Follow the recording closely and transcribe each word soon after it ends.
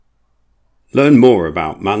Learn more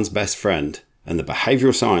about man's best friend and the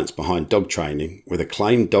behavioural science behind dog training with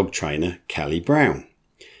acclaimed dog trainer Kelly Brown.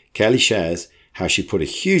 Kelly shares how she put a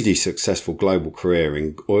hugely successful global career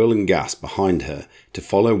in oil and gas behind her to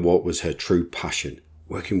follow what was her true passion,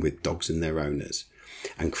 working with dogs and their owners,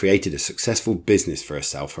 and created a successful business for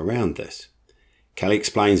herself around this. Kelly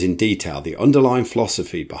explains in detail the underlying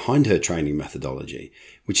philosophy behind her training methodology,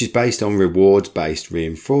 which is based on rewards-based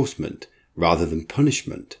reinforcement rather than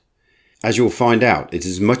punishment. As you'll find out, it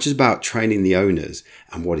is as much about training the owners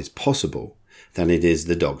and what is possible than it is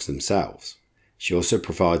the dogs themselves. She also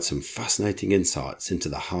provides some fascinating insights into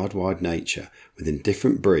the hardwired nature within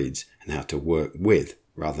different breeds and how to work with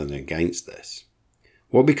rather than against this.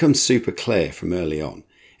 What becomes super clear from early on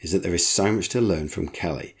is that there is so much to learn from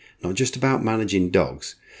Kelly, not just about managing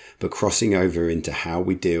dogs, but crossing over into how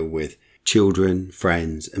we deal with children,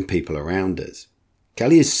 friends, and people around us.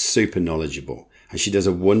 Kelly is super knowledgeable, and she does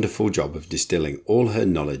a wonderful job of distilling all her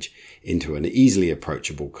knowledge into an easily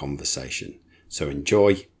approachable conversation. So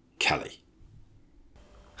enjoy Kelly.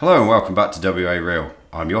 Hello and welcome back to WA Real.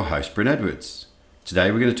 I'm your host, Bryn Edwards.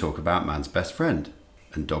 Today we're going to talk about man's best friend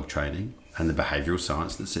and dog training and the behavioural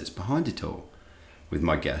science that sits behind it all with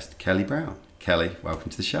my guest, Kelly Brown. Kelly, welcome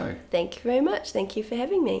to the show. Thank you very much. Thank you for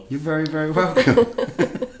having me. You're very, very welcome.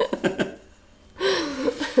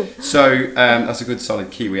 So that's a good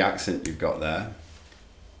solid Kiwi accent you've got there.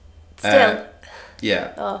 Still.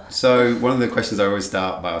 Yeah. Oh. So one of the questions I always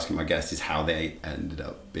start by asking my guests is how they ended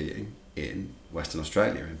up being in Western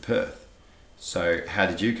Australia, in Perth. So how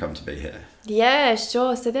did you come to be here? Yeah,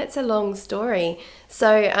 sure. So that's a long story.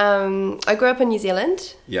 So I grew up in New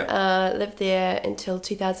Zealand. Yeah. Lived there until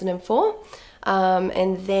 2004.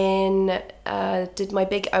 And then did my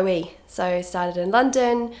big OE. So started in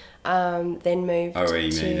London, then moved OE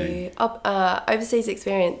to meaning? overseas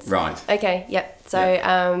experience. Right. Okay, yep.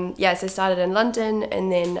 So so started in London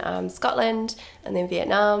and then Scotland and then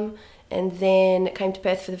Vietnam and then came to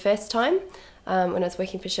Perth for the first time when I was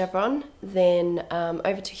working for Chevron, then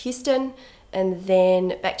over to Houston and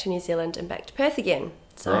then back to New Zealand and back to Perth again.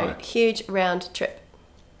 So Right. Huge round trip.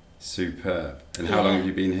 Superb. And how long have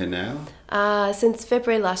you been here now? Since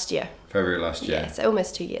February last year. February last year. Yeah, so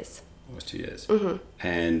almost 2 years. Almost 2 years. Mm-hmm.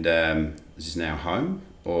 And is this now home?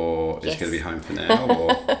 Or is it Yes. going to be home for now? Or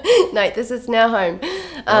No, this is now home.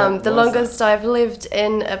 What The was longest I've lived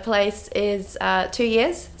in a place is 2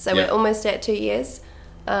 years. So Yeah. we're almost at 2 years.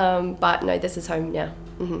 But no, this is home now.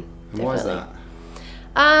 Mm-hmm, and why is that?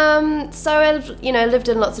 So I've lived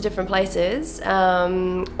in lots of different places,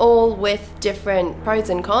 all with different pros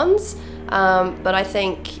and cons. But I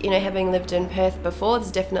think having lived in Perth before,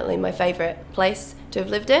 it's definitely my favourite place to have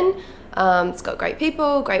lived in. It's got great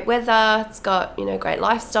people, great weather. It's got great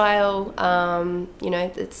lifestyle.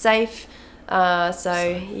 It's safe.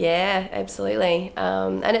 Yeah, absolutely.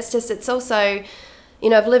 And it's also.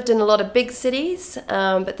 I've lived in a lot of big cities,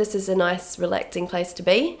 but this is a nice, relaxing place to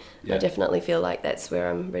be. Yeah. I definitely feel like that's where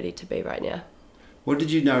I'm ready to be right now. What did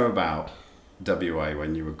you know about WA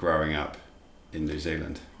when you were growing up in New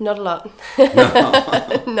Zealand? Not a lot.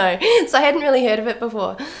 No. So I hadn't really heard of it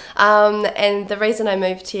before. And the reason I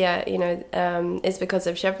moved here, is because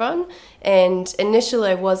of Chevron. And initially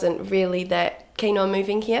I wasn't really that keen on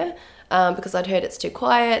moving here. Because I'd heard it's too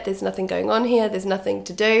quiet, there's nothing going on here, there's nothing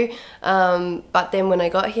to do. But then when I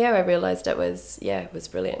got here, I realised it was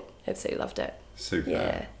brilliant. Absolutely loved it.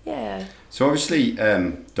 Super. Yeah. So obviously,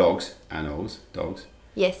 dogs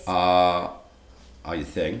Yes. are your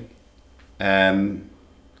thing.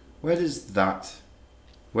 Where does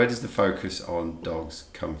the focus on dogs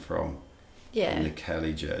come from in the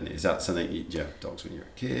Kelly journey? Is that something you have dogs when you were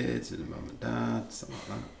kids and mum and dad, something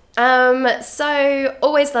like that? So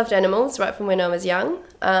always loved animals right from when I was young.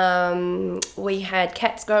 We had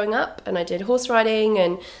cats growing up and I did horse riding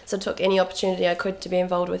and so took any opportunity I could to be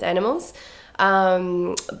involved with animals.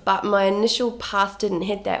 But my initial path didn't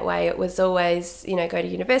head that way. It was always, go to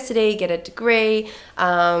university, get a degree, get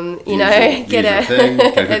a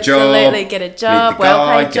job, get a job,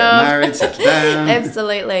 well-paid job. Get married, settle down.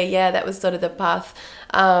 Absolutely, yeah, that was sort of the path.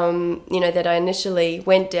 That I initially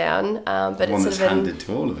went down, but One it's that's sort of handed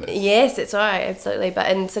to all of us. Yes, it's right, absolutely. But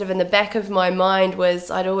and sort of in the back of my mind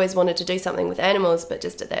was I'd always wanted to do something with animals, but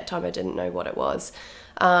just at that time I didn't know what it was.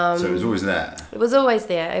 So it was always there. It was always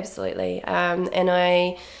there, absolutely. And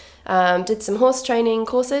I did some horse training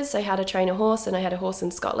courses, so how to train a horse, and I had a horse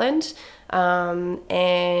in Scotland.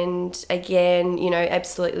 And again,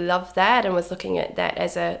 absolutely loved that and was looking at that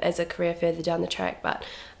as a career further down the track. But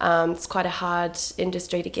it's quite a hard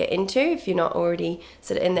industry to get into if you're not already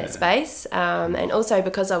sort of in that space. And also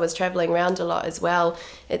because I was traveling around a lot as well,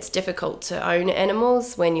 it's difficult to own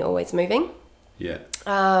animals when you're always moving. Yeah.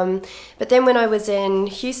 But then when I was in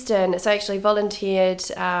Houston, so I actually volunteered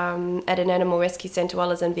at an animal rescue centre while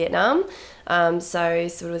I was in Vietnam. So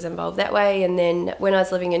sort of was involved that way. And then when I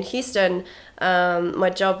was living in Houston, my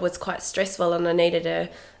job was quite stressful and I needed a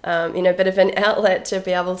bit of an outlet to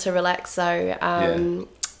be able to relax. So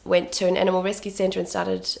went to an animal rescue centre and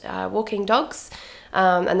started walking dogs.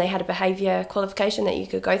 And they had a behaviour qualification that you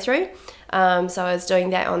could go through. So I was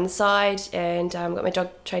doing that on the side and got my dog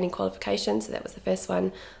training qualification. So that was the first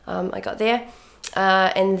one I got there.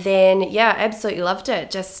 And then, absolutely loved it.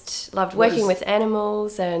 Just loved working with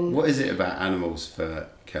animals. And what is it about animals for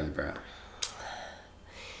Kelly Brown?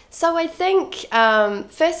 So I think,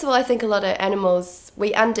 first of all, I think a lot of animals,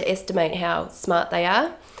 we underestimate how smart they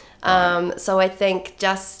are. So I think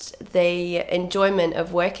just the enjoyment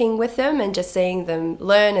of working with them and just seeing them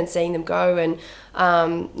learn and seeing them grow and,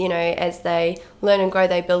 as they learn and grow,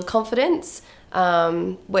 they build confidence,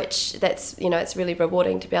 which it's really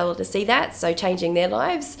rewarding to be able to see that. So changing their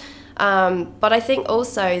lives. But I think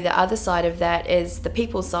also the other side of that is the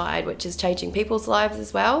people side, which is changing people's lives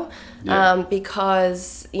as well.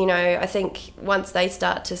 Because, I think once they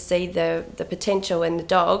start to see the potential in the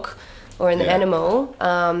dog, or in the animal,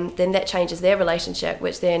 then that changes their relationship,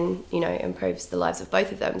 which then, improves the lives of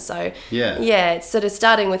both of them. So, it's sort of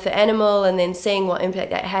starting with the animal and then seeing what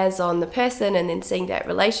impact that has on the person and then seeing that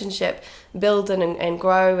relationship build and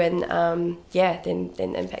grow and, then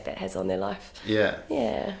the impact that has on their life. Yeah.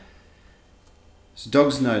 Yeah. So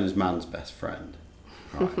dogs are known as man's best friend.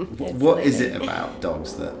 Right. What is it about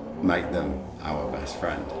dogs that make them our best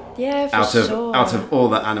friend? Yeah, sure. Out of all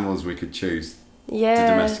the animals we could choose to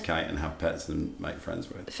yeah, domesticate and have pets and make friends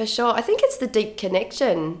with. for sure. I think it's the deep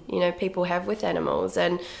connection, people have with animals,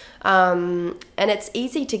 and it's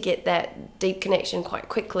easy to get that deep connection quite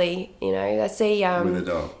quickly. I see With a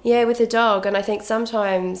dog. Yeah, with a dog, and I think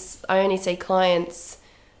sometimes I only see clients,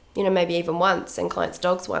 maybe even once, and clients'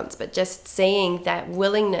 dogs once, but just seeing that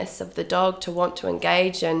willingness of the dog to want to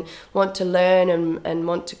engage and want to learn and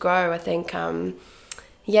want to grow, I think,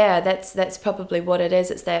 that's probably what it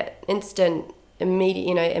is. It's that instant,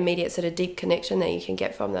 immediate sort of deep connection that you can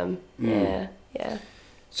get from them. Yeah.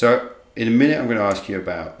 So in a minute I'm going to ask you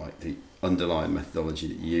about like the underlying methodology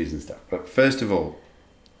that you use and stuff. But first of all,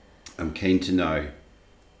 I'm keen to know,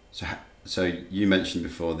 so you mentioned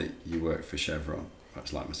before that you work for Chevron,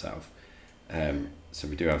 much like myself. So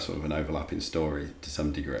we do have sort of an overlapping story to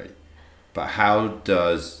some degree. But how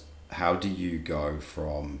do you go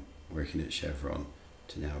from working at Chevron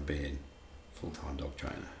to now being full-time dog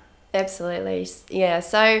trainer? Absolutely. Yeah.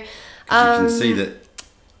 So You can see that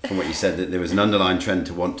from what you said that there was an underlying trend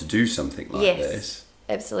to want to do something like this.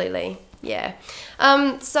 Absolutely. Yeah.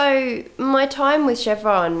 So my time with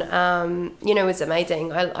Chevron, was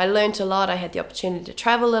amazing. I learned a lot. I had the opportunity to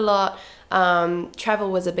travel a lot. Travel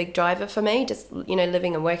was a big driver for me, just,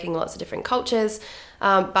 living and working in lots of different cultures.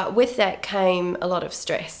 But with that came a lot of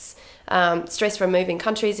stress. Stress from moving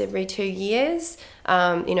countries every 2 years,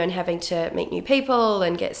 and having to meet new people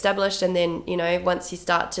and get established. And then, once you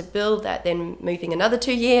start to build that, then moving another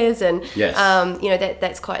 2 years. And,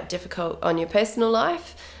 that's quite difficult on your personal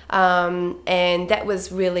life. And that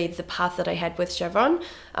was really the path that I had with Chevron,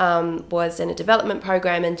 was in a development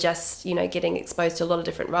program and just, getting exposed to a lot of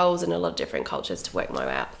different roles and a lot of different cultures to work my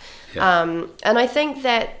way up. Yeah. And I think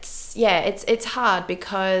that, it's hard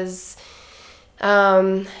because,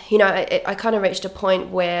 I kind of reached a point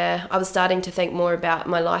where I was starting to think more about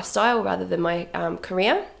my lifestyle rather than my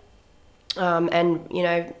career. And,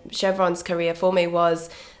 Chevron's career for me was,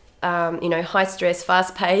 high stress,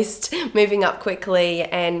 fast paced, moving up quickly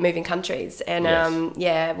and moving countries. And,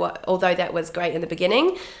 although that was great in the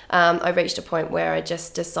beginning, I reached a point where I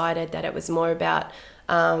just decided that it was more about,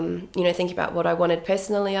 thinking about what I wanted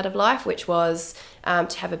personally out of life, which was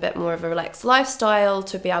to have a bit more of a relaxed lifestyle,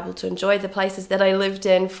 to be able to enjoy the places that I lived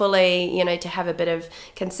in fully, to have a bit of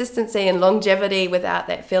consistency and longevity without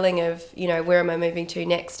that feeling of, where am I moving to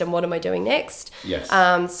next and what am I doing next? Yes.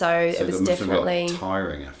 So it was definitely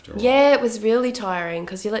tiring after a while. Yeah, it was really tiring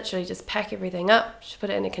because you literally just pack everything up, put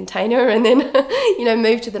it in a container and then,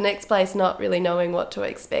 move to the next place, not really knowing what to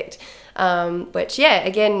expect. Which,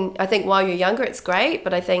 again, I think while you're younger, it's great,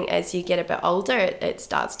 but I think as you get a bit older, it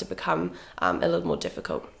starts to become a little more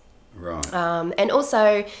difficult. Right. And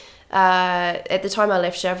also, at the time I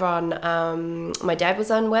left Chevron, my dad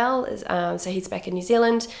was unwell, so he's back in New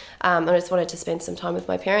Zealand, and I just wanted to spend some time with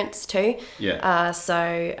my parents too. Yeah. So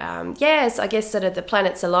I guess sort of the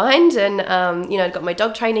planets aligned, and I got my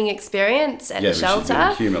dog training experience at the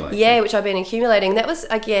shelter. Which Which I've been accumulating. That was,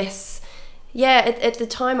 I guess, At the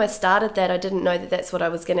time I started that, I didn't know that that's what I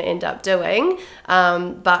was going to end up doing.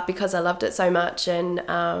 But because I loved it so much and,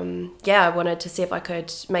 I wanted to see if I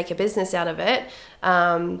could make a business out of it.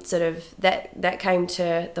 Sort of that came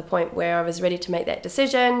to the point where I was ready to make that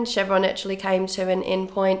decision. Chevron actually came to an end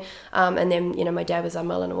point. And then, my dad was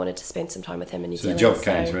unwell and I wanted to spend some time with him in New Zealand. So the job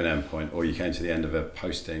came to an end point, or you came to the end of a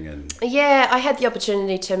posting and... Yeah, I had the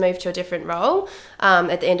opportunity to move to a different role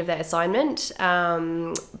at the end of that assignment.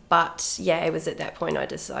 But it was at that point I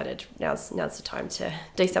decided now's the time to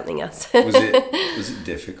do something else. Was it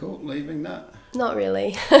difficult leaving that? Not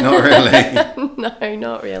really. Not really? No,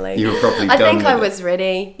 not really. You were probably I done think I with was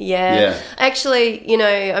ready, yeah. Actually,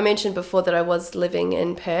 I mentioned before that I was living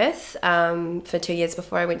in Perth for 2 years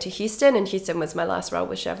before I went to Houston, and Houston was my last role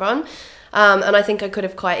with Chevron. And I think I could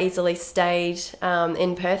have quite easily stayed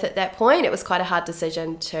in Perth at that point. It was quite a hard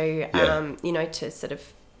decision to, to sort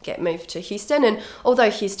of get moved to Houston. And although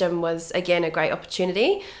Houston was, again, a great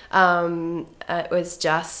opportunity, it was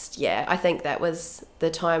just, I think that was the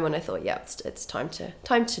time when I thought, it's time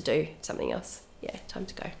to do something else. Yeah, time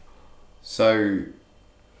to go. So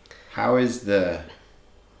how is the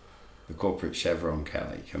corporate Chevron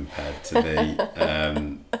Kelly compared to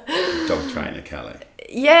the dog trainer Kelly?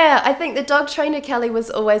 Yeah, I think the dog trainer Kelly was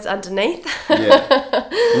always underneath. Yeah.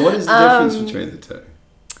 What is the difference between the two?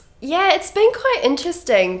 Yeah, it's been quite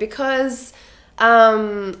interesting because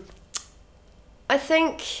I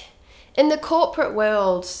think in the corporate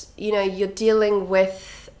world, you're dealing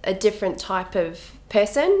with a different type of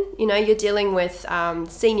person. You're dealing with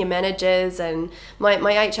senior managers, and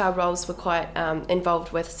my HR roles were quite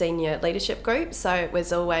involved with senior leadership groups. So it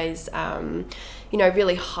was always,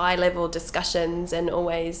 really high level discussions and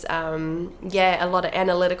always, a lot of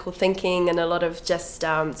analytical thinking and a lot of just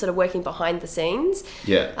sort of working behind the scenes.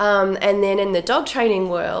 Yeah. And then in the dog training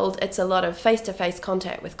world, it's a lot of face-to-face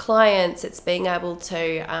contact with clients. It's being able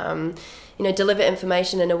to, deliver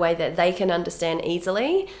information in a way that they can understand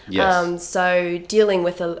easily. Yes. So dealing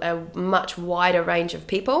with a much wider range of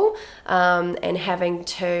people and having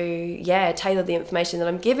to, tailor the information that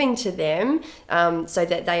I'm giving to them so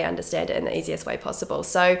that they understand it in the easiest way possible.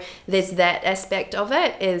 So there's that aspect of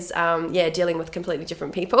it is, dealing with completely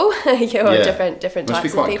different people, different types of people. Must be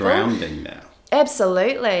quite grounding now.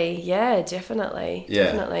 Absolutely. Yeah, definitely. Yeah.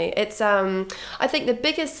 Definitely. It's, I think the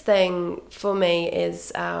biggest thing for me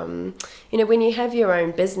is, when you have your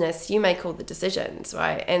own business, you make all the decisions,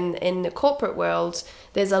 right? And in the corporate world,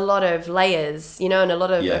 there's a lot of layers, and a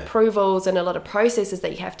lot of approvals and a lot of processes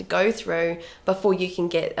that you have to go through before you can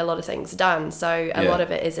get a lot of things done. So a lot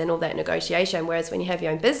of it is in all that negotiation. Whereas when you have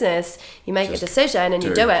your own business, you make a decision and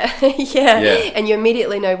you do it. And you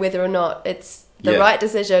immediately know whether or not it's the right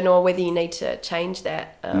decision or whether you need to change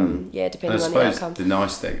that, depending on the outcome. The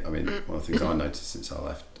nice thing, one of the things I noticed since I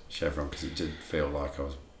left Chevron, because it did feel like I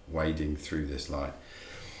was wading through this,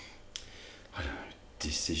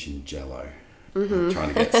 decision jello. Mm-hmm. Trying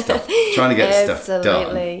to get stuff done.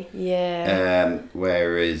 Absolutely, yeah.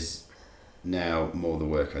 Whereas now, more the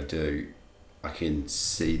work I do, I can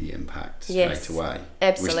see the impact straight away.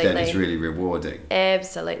 Absolutely. Which then is really rewarding.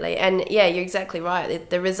 Absolutely. And you're exactly right.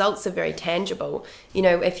 The results are very tangible.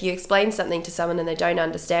 If you explain something to someone and they don't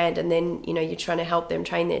understand, and then, you're trying to help them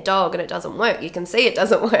train their dog and it doesn't work, you can see it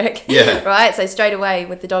doesn't work. Yeah. Right? So straight away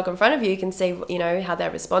with the dog in front of you can see, how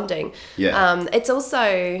they're responding. Yeah. It's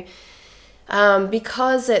also...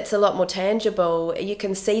 because it's a lot more tangible, you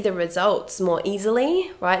can see the results more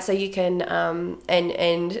easily, right? So you can,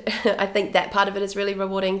 and I think that part of it is really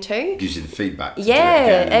rewarding too. Gives you the feedback.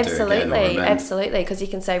 Absolutely. Because you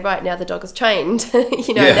can say, right, now the dog is trained,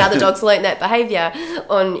 now the dog's learnt that behaviour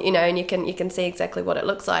and you can see exactly what it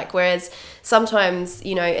looks like. Whereas sometimes,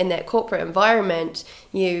 in that corporate environment,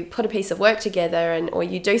 you put a piece of work together or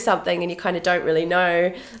you do something and you kind of don't really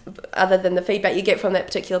know, other than the feedback you get from that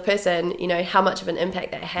particular person, how much of an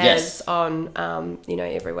impact that has on,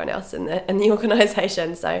 everyone else in the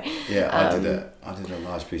organisation. So I did a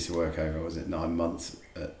large piece of work over, 9 months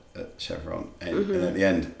at Chevron, and at the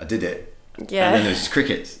end I did it. Yeah. And then there's just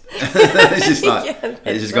crickets. It's just like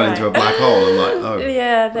it's just gone into a black hole. I'm like, oh.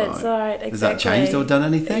 Yeah, that's right. Exactly. Has that changed or done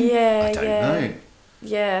anything? I don't know.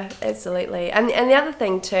 Yeah, absolutely. And the other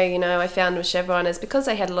thing too, I found with Chevron is because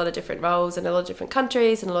they had a lot of different roles in a lot of different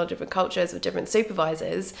countries and a lot of different cultures with different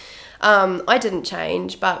supervisors, I didn't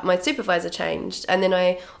change, but my supervisor changed. And then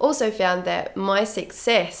I also found that my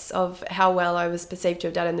success of how well I was perceived to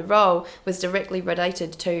have done in the role was directly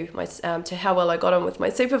related to my to how well I got on with my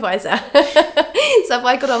supervisor. So if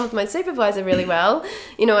I got on with my supervisor really well,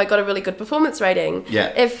 I got a really good performance rating.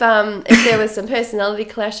 Yeah. If there was some personality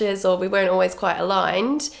clashes or we weren't always quite aligned,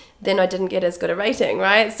 then I didn't get as good a rating,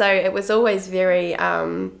 right? So it was always very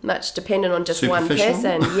much dependent on just one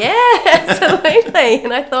person. Yeah, absolutely.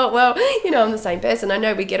 And I thought, well, I'm the same person. I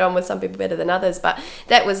know we get on with some people better than others, but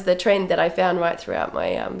that was the trend that I found right throughout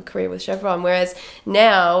my career with Chevron. Whereas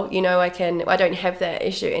now, I don't have that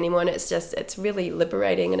issue anymore, and it's really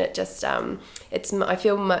liberating, and it just I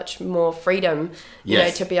feel much more freedom,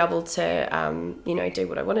 to be able to do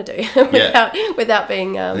what I want to do without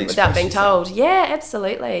being told. Yeah,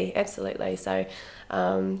 absolutely. So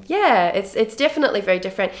it's definitely very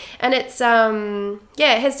different, and it's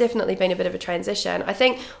it has definitely been a bit of a transition. I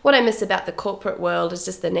think what I miss about the corporate world is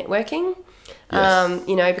just the networking.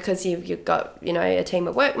 Yes. Because you've got a team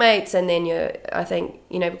of workmates, and then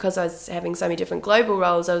because I was having so many different global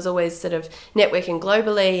roles, I was always sort of networking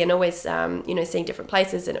globally and always seeing different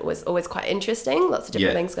places, and it was always quite interesting, lots of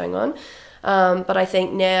different things going on. But I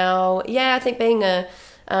think now, being a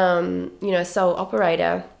sole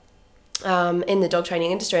operator in the dog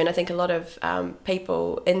training industry, and I think a lot of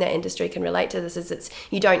people in that industry can relate to this, is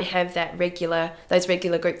you don't have those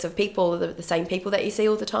regular groups of people, the same people that you see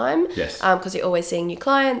all the time. Yes. Because you're always seeing new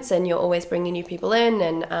clients and you're always bringing new people in,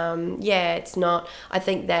 and it's not. I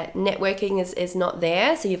think that networking is not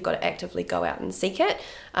there, so you've got to actively go out and seek it.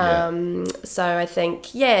 So I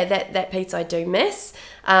think that piece I do miss.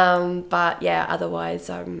 But otherwise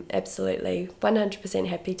I'm absolutely 100%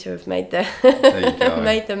 happy to have made the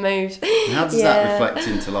made the move. And how does that reflect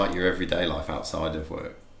into like your everyday life outside of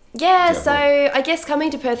work? So I guess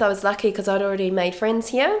coming to Perth I was lucky because I'd already made friends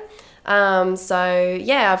here. I've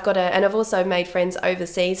also made friends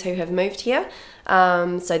overseas who have moved here.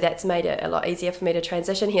 So that's made it a lot easier for me to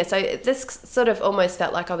transition here. So this sort of almost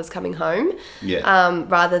felt like I was coming home,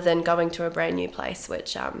 rather than going to a brand new place,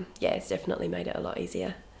 which, it's definitely made it a lot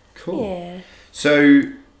easier. Cool. Yeah. So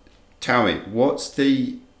tell me, what's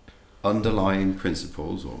the underlying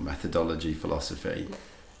principles or methodology, philosophy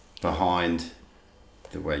behind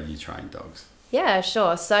the way you train dogs? Yeah,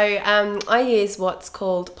 sure. So I use what's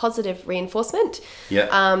called positive reinforcement.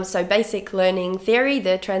 Yeah. So basic learning theory,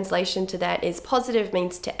 the translation to that is positive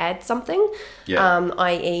means to add something,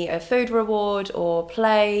 i.e. a food reward or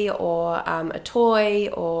play or a toy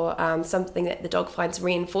or something that the dog finds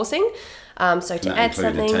reinforcing. So to add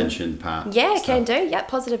something. Attention, pat. Yeah, it can do. Yeah,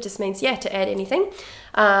 positive just means, to add anything.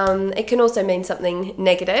 It can also mean something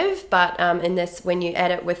negative, but in this, when you add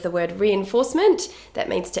it with the word reinforcement, that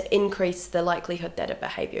means to increase the likelihood that a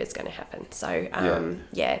behaviour is going to happen. So,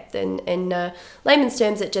 then in layman's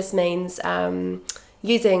terms, it just means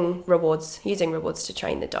using rewards to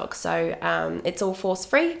train the dog. So it's all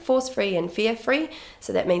force-free and fear-free.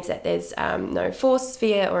 So that means that there's no force,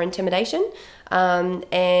 fear or intimidation.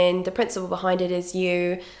 And the principle behind it is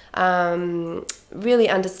you really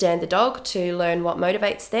understand the dog to learn what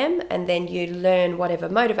motivates them, and then you learn whatever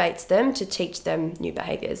motivates them to teach them new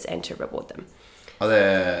behaviours and to reward them. Are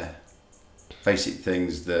there basic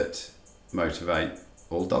things that motivate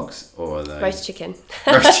all dogs, or are they... Roast chicken.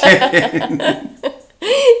 Roast chicken.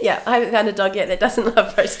 Yeah, I haven't found a dog yet that doesn't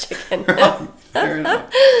love roast chicken. Right, fair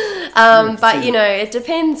enough. But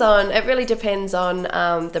it really depends on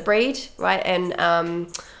the breed, right,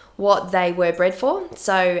 and what they were bred for.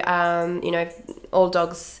 So all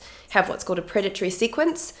dogs have what's called a predatory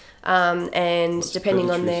sequence, and depending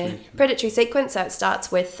on their predatory sequence, so it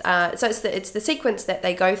starts with it's the sequence that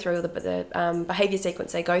they go through, the behavior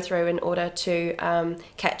sequence they go through in order to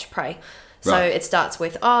catch prey. So it starts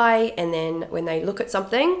with eye, and then when they look at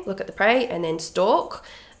something, look at the prey, and then stalk,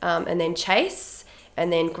 and then chase,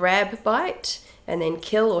 and then grab, bite, and then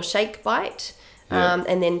kill or shake, bite,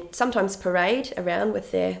 and then sometimes parade around with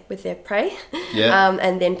their prey,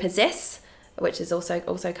 and then possess, which is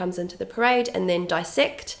also comes into the parade, and then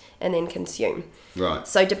dissect, and then consume. Right.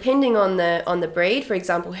 So depending on the breed, for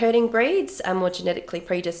example, herding breeds are more genetically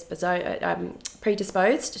predisposed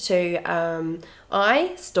to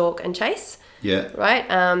eye, stalk, and chase. Yeah. Right.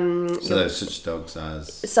 So there's such dogs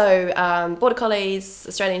as. So border collies,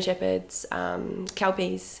 Australian shepherds,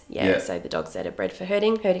 kelpies. Yeah. So the dogs that are bred for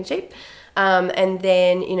herding sheep. And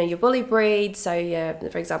then your bully breeds, so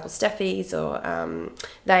for example staffies, or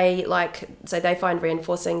they find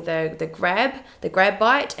reinforcing the grab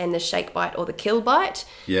bite and the shake bite or the kill bite.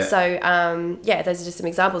 Yeah. So those are just some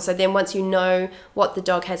examples. So then once you know what the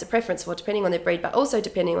dog has a preference for, depending on their breed, but also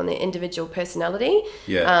depending on their individual personality,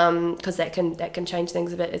 because that can change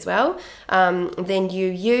things a bit as well. Then you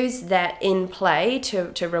use that in play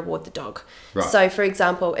to reward the dog. Right. So for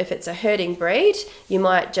example, if it's a herding breed, you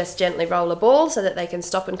might just gently roll roll a ball so that they can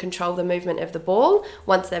stop and control the movement of the ball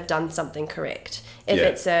once they've done something correct. If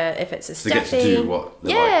it's a So they get to do what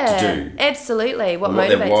they like to do. Absolutely. What What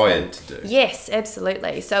motivates they're wired them. to do. Yes,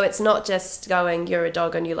 absolutely. So it's not just going, you're a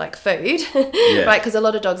dog and you like food, Yeah. right? Because a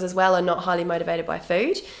lot of dogs as well are not highly motivated by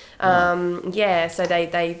food. So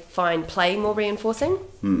they find play more reinforcing.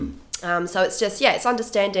 So it's just, it's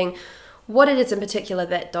understanding what it is in particular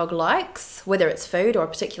that dog likes, whether it's food or a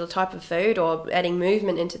particular type of food or adding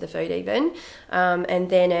movement into the food even. And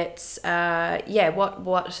then it's, what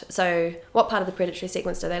part of the predatory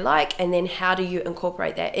sequence do they like? And then how do you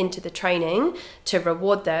incorporate that into the training to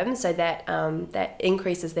reward them so that that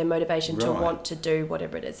increases their motivation to Right. want to do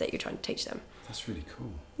whatever it is that you're trying to teach them. That's really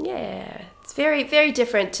cool. Yeah, it's very, very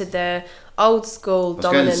different to the old school was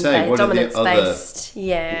going to say, what are the dominance other- based.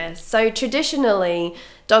 Yeah, so traditionally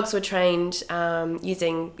dogs were trained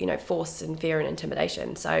using force and fear and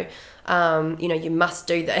intimidation. So you must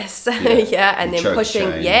do this, and then choker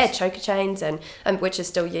pushing, chains. choker chains, and which is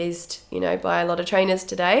still used by a lot of trainers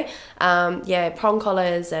today. Prong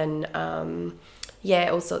collars and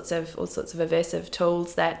all sorts of aversive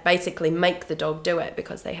tools that basically make the dog do it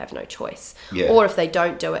because they have no choice. Yeah. Or if they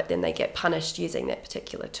don't do it, then they get punished using that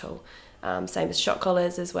particular tool. Same as shock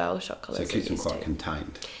collars as well. Shock collars. So it keeps them are used quite too.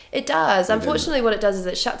 contained. It does. Unfortunately, what it does is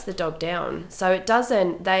it shuts the dog down. So it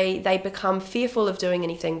doesn't. They become fearful of doing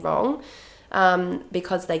anything wrong.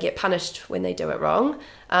 Because they get punished when they do it wrong.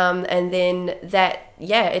 And then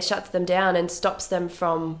it shuts them down and stops them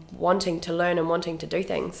from wanting to learn and wanting to do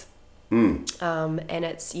things. And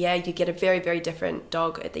it's, you get a very, very different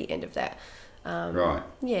dog at the end of that. Right.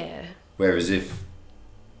 Yeah. Whereas if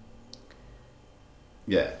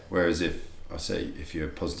I say if you're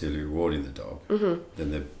positively rewarding the dog,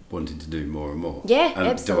 then they're wanting to do more and more. Yeah, and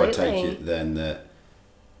absolutely. Do I take it then that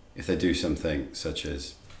if they do something such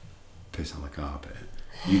as piss on the carpet,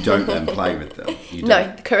 you don't then play with them? You No,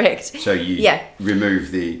 don't. correct. So you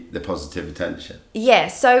remove the positive attention. Yeah,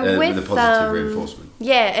 so with the positive reinforcement.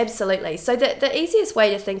 Yeah, absolutely. So the easiest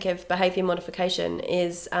way to think of behaviour modification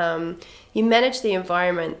is you manage the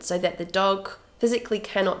environment so that the dog physically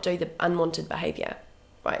cannot do the unwanted behaviour.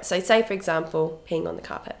 Right. So say, for example, peeing on the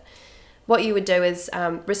carpet. What you would do is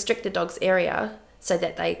restrict the dog's area so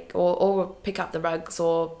that they, or pick up the rugs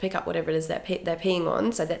or pick up whatever it is that they're peeing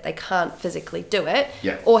on so that they can't physically do it.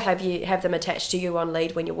 Yeah. Or have them attached to you on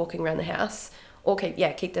lead when you're walking around the house. Or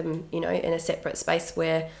keep them, in a separate space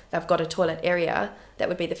where they've got a toilet area. That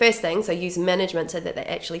would be the first thing. So use management so that they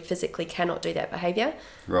actually physically cannot do that behaviour.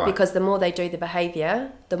 Right. Because the more they do the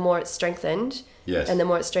behaviour, the more it's strengthened. Yes. And the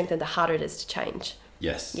more it's strengthened, the harder it is to change.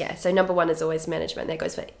 Yes. Yeah, so number one is always management. That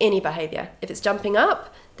goes for any behaviour. If it's jumping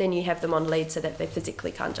up, then you have them on lead so that they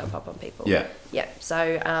physically can't jump up on people. Yeah. Yeah,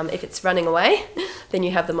 so if it's running away, then you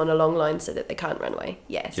have them on a long line so that they can't run away.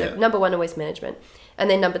 Yeah, so number one, always management. And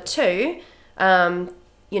then number two, looking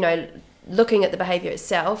at the behaviour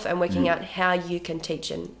itself and working out how you can teach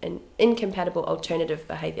an incompatible alternative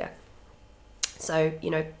behaviour. So,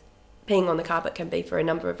 peeing on the carpet can be for a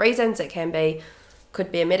number of reasons. It could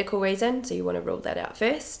be a medical reason, so you want to rule that out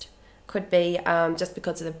first. Could be just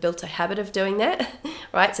because they've built a habit of doing that,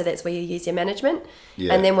 right? So that's where you use your management.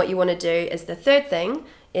 Yeah. And then what you want to do is the third thing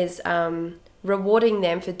is rewarding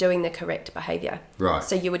them for doing the correct behaviour. Right.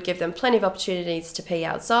 So you would give them plenty of opportunities to pee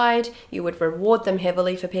outside. You would reward them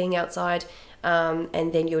heavily for peeing outside.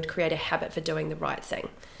 And then you would create a habit for doing the right thing.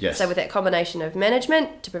 Yes. So with that combination of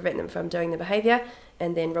management to prevent them from doing the behaviour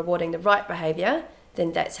and then rewarding the right behaviour,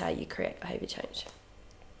 then that's how you create behaviour change.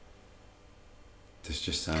 This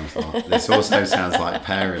also sounds like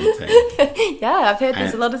parenting. Yeah, I've heard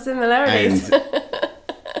there's a lot of similarities.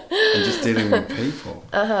 And just dealing with people.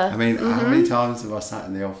 I mean, how many times have I sat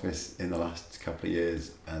in the office in the last couple of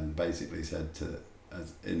years and basically said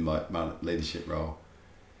in my leadership role,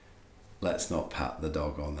 let's not pat the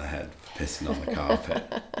dog on the head for pissing on the carpet.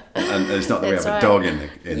 And it's not that we have a dog in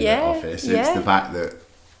the office, it's the fact that,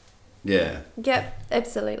 Yep,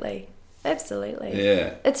 absolutely.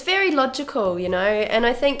 Yeah. It's very logical, and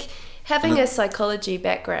I think having a psychology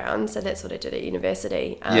background, so that's what I did at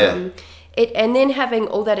university. And then having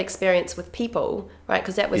all that experience with people, right?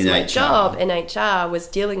 Because that was my job in HR, was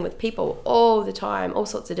dealing with people all the time, all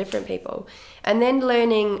sorts of different people. And then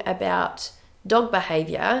learning about dog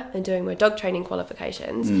behaviour and doing my dog training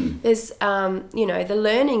qualifications, there's, the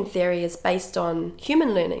learning theory is based on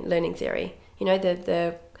human learning theory.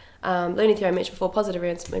 The learning theory I mentioned before, positive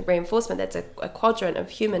reinforcement, that's a quadrant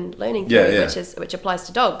of human learning theory, which applies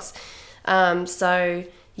to dogs.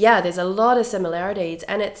 There's a lot of similarities,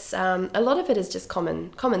 and it's a lot of it is just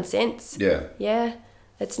common sense. Yeah,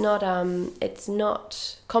 it's not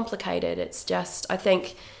complicated. It's just, I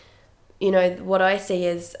think, what I see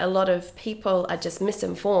is a lot of people are just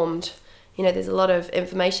misinformed. There's a lot of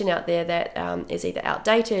information out there that is either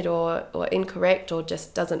outdated or incorrect or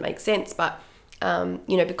just doesn't make sense. But,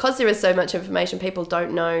 because there is so much information, people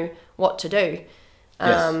don't know what to do.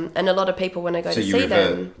 Yes. And a lot of people, when I go to see So you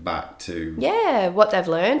them... revert back to... Yeah, what they've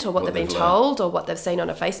learned or what they've been told or what they've seen on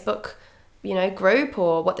a Facebook, group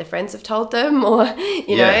or what their friends have told them or, so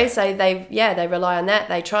they rely on that.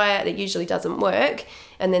 They try it. It usually doesn't work.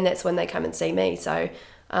 And then that's when they come and see me. So,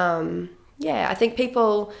 I think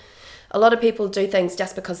a lot of people do things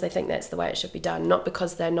just because they think that's the way it should be done, not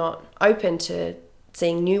because they're not open to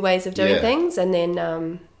seeing new ways of doing things. And then,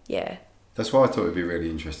 That's why I thought it would be really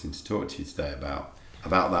interesting to talk to you today about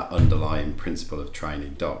that underlying principle of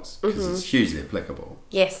training dogs, because it's hugely applicable.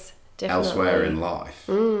 Yes, definitely. Elsewhere in life.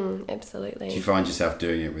 Absolutely. Do you find yourself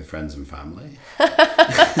doing it with friends and family?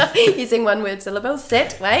 Using one-word syllables.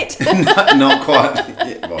 Sit, wait. Not quite.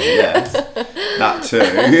 Well, yes. That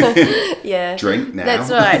too. Yeah. Drink now. That's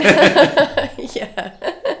right. Yeah.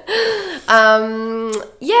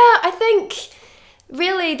 I think...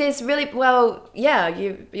 Really, there's really,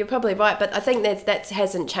 you're probably right, but I think that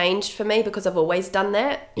hasn't changed for me because I've always done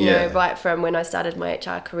that, you know, right from when I started my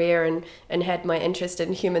HR career and had my interest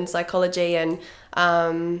in human psychology, and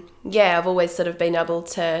I've always sort of been able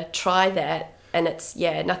to try that, and it's,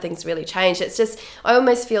 nothing's really changed. It's just, I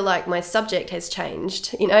almost feel like my subject has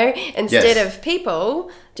changed, instead of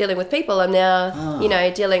dealing with people, I'm now,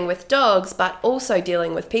 dealing with dogs, but also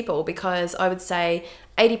dealing with people, because I would say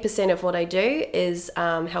 80% of what I do is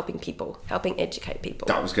helping educate people.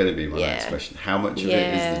 That was going to be my next question. How much of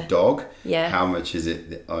it is the dog? Yeah. How much is it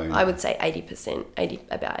the owner? I would say 80%.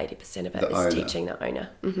 About 80% of it is teaching the owner.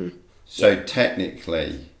 Mm-hmm. So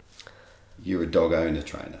technically, you're a dog owner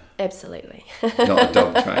trainer. Absolutely. Not a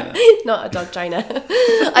dog trainer. Not a dog trainer.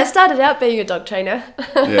 I started out being a dog trainer.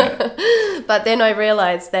 Yeah. But then I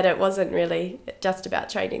realised that it wasn't really just about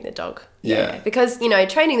training the dog. Yeah. Because,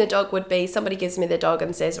 training the dog would be somebody gives me the dog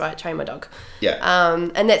and says, right, train my dog. Yeah.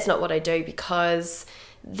 And that's not what I do, because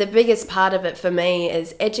the biggest part of it for me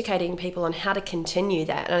is educating people on how to continue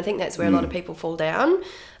that. And I think that's where a lot of people fall down.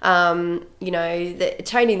 Training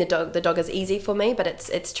the dog is easy for me, but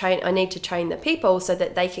I need to train the people so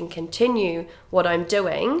that they can continue what I'm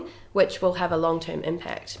doing, which will have a long-term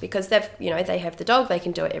impact, because they have the dog, they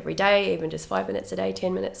can do it every day, even just 5 minutes a day,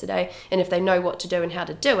 10 minutes a day. And if they know what to do and how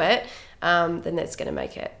to do it, then that's going to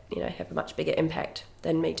make it, have a much bigger impact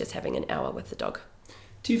than me just having an hour with the dog.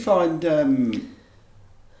 Do you find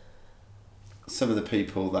some of the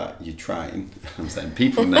people that you train, I'm saying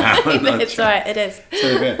people now. That's right, it is.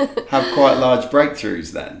 So have quite large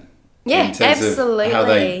breakthroughs then? Yeah,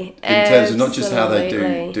 absolutely. In terms of not just how they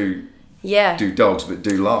do dogs, but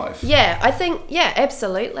do life. Yeah, I think,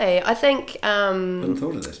 absolutely. I think... I hadn't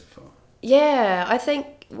thought of this before. Yeah, I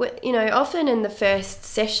think, often in the first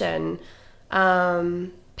session,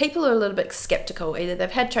 people are a little bit skeptical. Either they've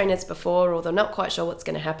had trainers before, or they're not quite sure what's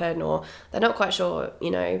going to happen, or they're not quite sure,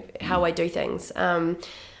 how I do things.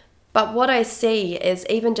 But what I see is,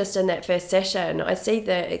 even just in that first session, I see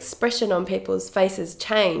the expression on people's faces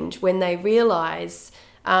change when they realise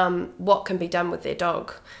what can be done with their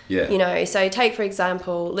dog. Yeah. So take, for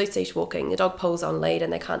example, loose leash walking. The dog pulls on lead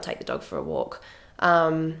and they can't take the dog for a walk.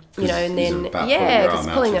 And then, because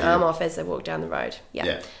pulling their arm off as they walk down the road.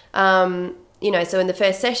 Yeah. So in the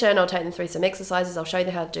first session, I'll take them through some exercises. I'll show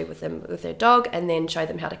them how to do with their dog, and then show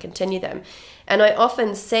them how to continue them. And I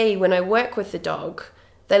often see, when I work with the dog,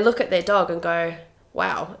 they look at their dog and go,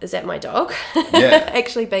 wow, is that my dog? Yeah.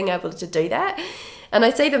 Actually being able to do that. And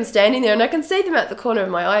I see them standing there, and I can see them at the corner of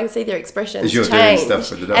my eye. I can see their expressions change doing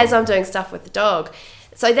stuff with the dog. As I'm doing stuff with the dog.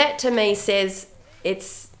 So that to me says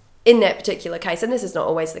it's, in that particular case, and this is not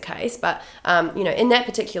always the case, but in that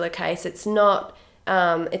particular case, it's not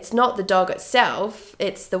the dog itself,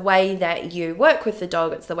 it's the way that you work with the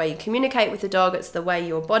dog, it's the way you communicate with the dog, it's the way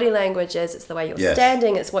your body language is, it's the way you're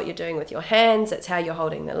standing, it's what you're doing with your hands, it's how you're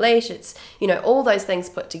holding the leash, it's, all those things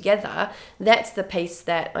put together. That's the piece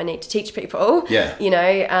that I need to teach people.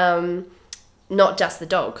 Not just the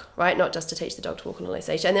dog, right? Not just to teach the dog to walk on a loose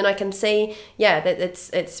leash. And then I can see, that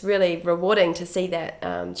it's really rewarding to see that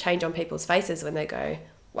change on people's faces when they go,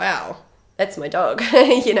 wow, that's my dog,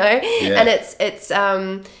 and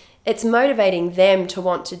it's motivating them to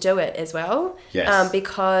want to do it as well,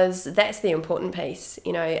 because that's the important piece,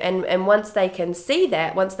 and once they can see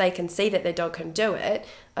that their dog can do it,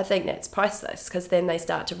 I think that's priceless, because then they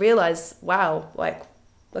start to realize, wow, like,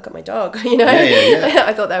 look at my dog,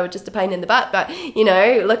 I thought they were just a pain in the butt, but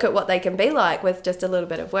look at what they can be like with just a little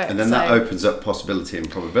bit of work. And then that opens up possibility and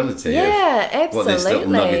probability. Absolutely. What this little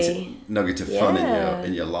nugget of fun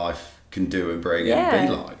in your life can do and bring and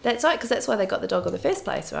be like. That's right, because that's why they got the dog in the first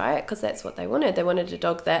place, right? Because that's what they wanted. They wanted a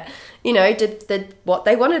dog that, you know, did what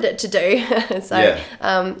they wanted it to do. So,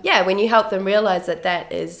 when you help them realise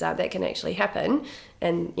that is that can actually happen,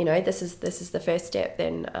 and you know, this is the first step,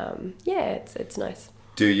 then it's nice.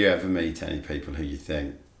 Do you ever meet any people who you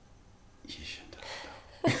think you shouldn't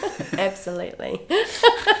have? Absolutely.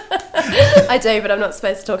 I do, but I'm not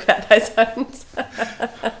supposed to talk about those ones.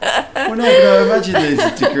 Well, no, but I imagine there's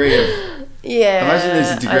a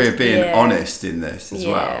degree of being honest in this as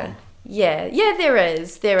well. Yeah, there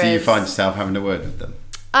is. Do you find yourself having a word with them?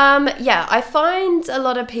 I find a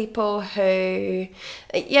lot of people who,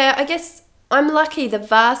 I guess I'm lucky. The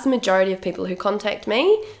vast majority of people who contact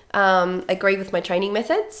me agree with my training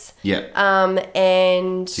methods. Yeah.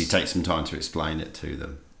 And so you take some time to explain it to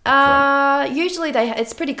them. Usually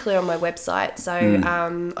it's pretty clear on my website. So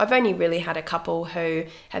I've only really had a couple who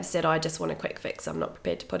have said, I just want a quick fix. I'm not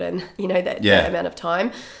prepared to put in, that amount of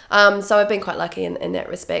time. So I've been quite lucky in that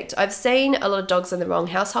respect. I've seen a lot of dogs in the wrong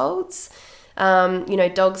households.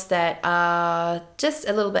 Dogs that are just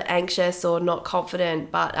a little bit anxious or not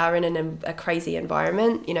confident, but are in a crazy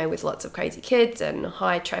environment, with lots of crazy kids and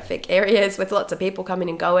high traffic areas with lots of people coming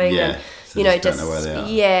and going. Yeah,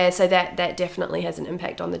 and, so that definitely has an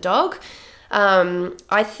impact on the dog.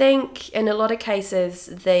 I think in a lot of cases,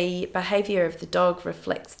 the behaviour of the dog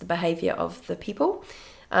reflects the behaviour of the people.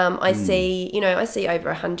 I see over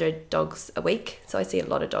 100 dogs a week. So I see a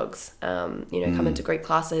lot of dogs, come into group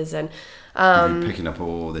classes and... picking up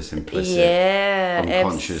all this implicit,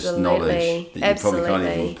 unconscious knowledge that you probably can't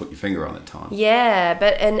even put your finger on at times. Yeah,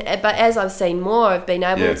 but as I've seen more, I've been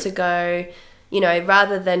able to go,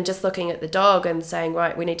 rather than just looking at the dog and saying,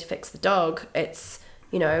 right, we need to fix the dog, it's,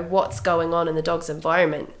 what's going on in the dog's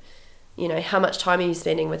environment. How much time are you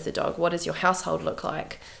spending with the dog? What does your household look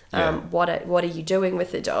like? What are you doing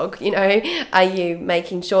with the dog? Are you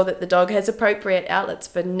making sure that the dog has appropriate outlets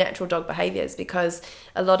for natural dog behaviours? Because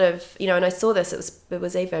a lot of, and I saw this, it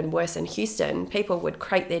was even worse in Houston. People would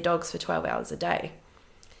crate their dogs for 12 hours a day.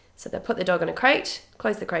 So they put the dog in a crate,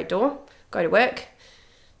 close the crate door, go to work,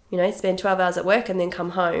 spend 12 hours at work and then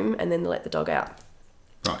come home and then let the dog out.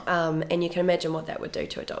 Right. And you can imagine what that would do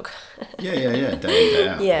to a dog. Yeah, day in, day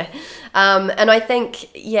out. Yeah. And I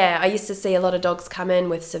think, I used to see a lot of dogs come in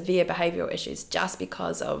with severe behavioural issues just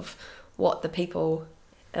because of what the people,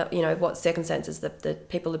 what circumstances the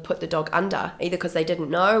people had put the dog under, either because they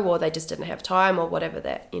didn't know or they just didn't have time or whatever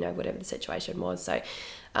whatever the situation was. So,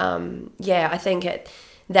 I think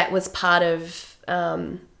that was part of,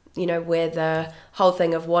 where the whole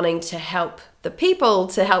thing of wanting to help the people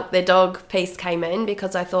to help their dog piece came in,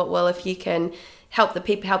 because I thought, well, if you can help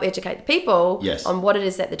educate the people on what it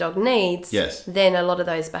is that the dog needs, then a lot of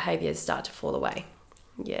those behaviours start to fall away.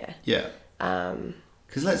 Yeah. Yeah.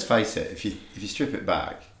 Because let's face it, if you strip it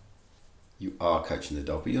back, you are coaching the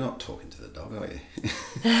dog, but you're not talking to the dog, are you?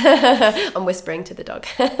 I'm whispering to the dog.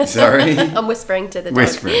 Sorry? I'm whispering to the dog.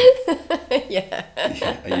 Whispering? Yeah.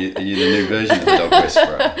 Are you the new version of the dog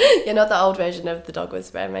whisperer? You're not the old version of the dog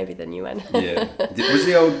whisperer, maybe the new one. Yeah. Was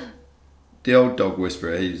the old dog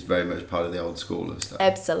whisperer, he was very much part of the old school of stuff?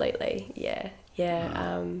 Absolutely, yeah.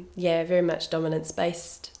 Yeah, very much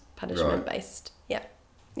dominance-based, punishment-based. Yeah.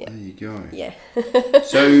 There you go. Yeah.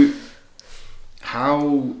 So...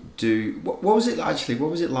 what was it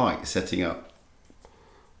like setting up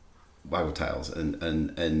Waggle Tails and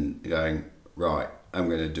going, right, I'm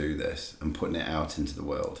going to do this and putting it out into the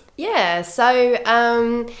world? Yeah, so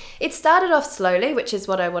it started off slowly, which is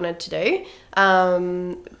what I wanted to do.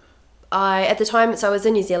 At the time, so I was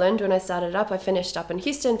in New Zealand when I started up. I finished up in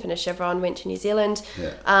Houston, finished Chevron, went to New Zealand.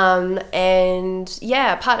 Yeah.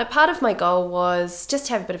 Part of my goal was just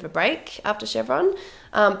to have a bit of a break after Chevron.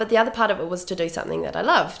 But the other part of it was to do something that I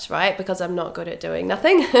loved, right? Because I'm not good at doing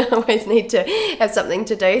nothing. I always need to have something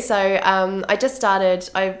to do. So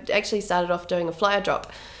I actually started off doing a flyer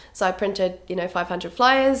drop. So I printed, 500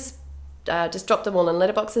 flyers, just dropped them all in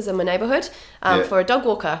letterboxes in my neighbourhood for a dog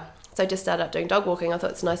walker. So I just started up doing dog walking. I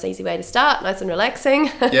thought it's a nice, easy way to start, nice and relaxing.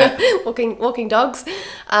 Yeah. walking dogs.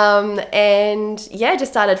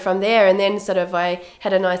 Just started from there. And then I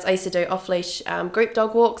used to do off-leash group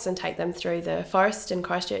dog walks and take them through the forest in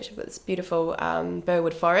Christchurch. It's beautiful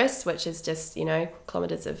Burwood Forest, which is just,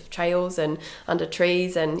 kilometres of trails and under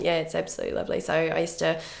trees. And it's absolutely lovely. So I used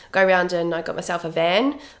to go around and I got myself a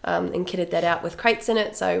van and kitted that out with crates in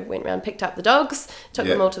it. So I went around, picked up the dogs, took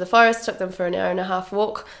them all to the forest, took them for an hour and a half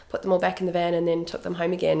walk, put them all back in the van and then took them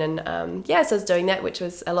home again. And so I was doing that, which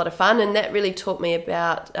was a lot of fun. And that really taught me a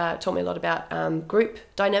lot about group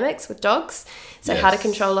dynamics with dogs. So how to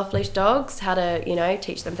control off-leash dogs, how to, you know,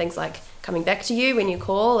 teach them things like coming back to you when you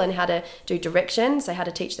call, and how to do directions, so how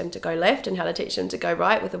to teach them to go left and how to teach them to go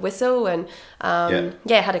right with a whistle, and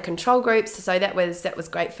how to control groups. So that was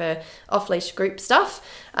great for off-leash group stuff.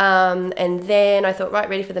 And then I thought, right,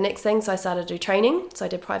 ready for the next thing. So I started to do training. So I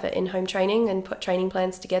did private in-home training and put training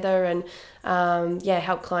plans together, and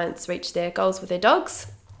help clients reach their goals with their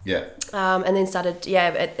dogs. Yeah. And then started,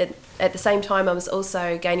 at the same time, I was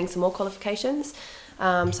also gaining some more qualifications.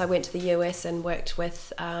 So I went to the US and worked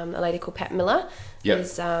with a lady called Pat Miller,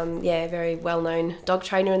 who's a very well-known dog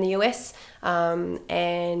trainer in the US,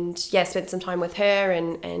 and spent some time with her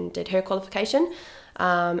and did her qualification,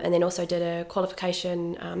 and then also did a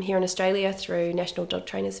qualification here in Australia through National Dog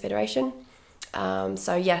Trainers Federation.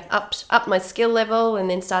 Upped my skill level, and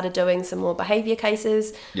then started doing some more behaviour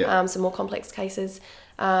cases, some more complex cases,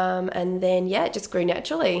 and then it just grew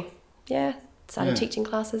naturally. Started teaching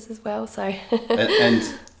classes as well. So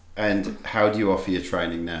and how do you offer your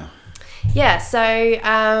training now? So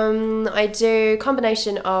I do a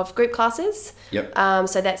combination of group classes.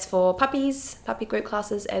 So that's for puppies, puppy group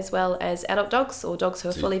classes, as well as adult dogs or dogs who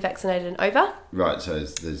are fully vaccinated and over. Right, so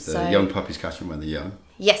there's the young puppies catching when they're young.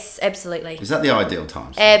 Yes, absolutely. Is that the ideal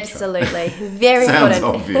time? Absolutely. Very Sounds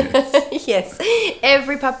important. Obvious. Yes.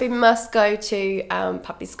 Every puppy must go to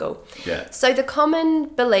puppy school. Yeah. So the common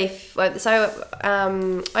belief, I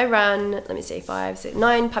run,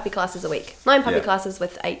 9 puppy classes a week. 9 puppy classes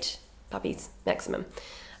with 8 puppies maximum.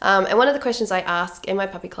 And one of the questions I ask in my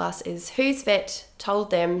puppy class is, whose vet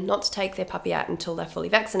told them not to take their puppy out until they're fully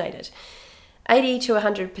vaccinated? 80 to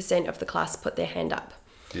 100% of the class put their hand up.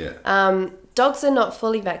 Yeah. Dogs are not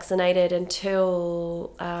fully vaccinated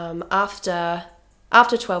until after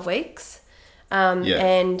 12 weeks.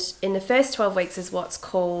 And in the first 12 weeks is what's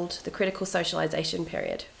called the critical socialization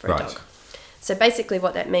period for a dog. So basically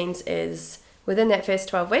what that means is within that first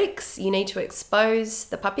 12 weeks, you need to expose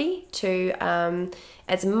the puppy to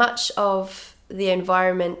as much of the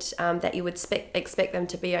environment that you would expect them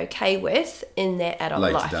to be okay with in their adult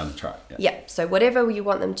life. Later down the track. So whatever you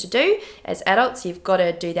want them to do as adults, you've got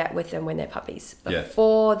to do that with them when they're puppies.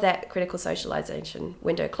 Before that critical socialization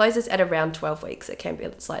window closes at around 12 weeks. It can be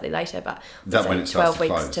slightly later, but that's when it 12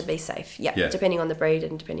 weeks close. to be safe. Depending on the breed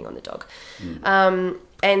and depending on the dog.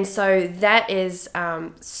 And so that is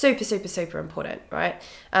super, super, super important, right?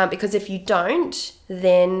 Because if you don't,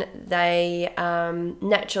 then they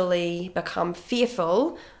naturally become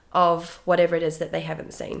fearful of whatever it is that they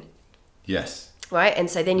haven't seen. Yes. Right? And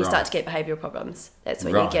so then you start to get behavioural problems. That's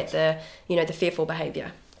when you get the fearful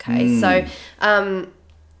behaviour. Okay. So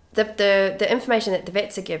the information that the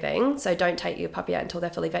vets are giving, so don't take your puppy out until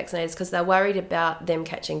they're fully vaccinated, is because they're worried about them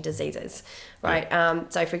catching diseases, right?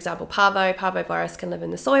 So for example, parvovirus can live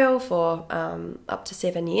in the soil for up to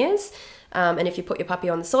 7 years, and if you put your puppy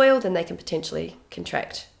on the soil, then they can potentially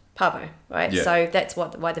contract parvo, right? So that's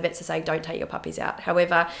why the vets are saying don't take your puppies out.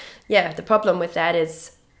 However, the problem with that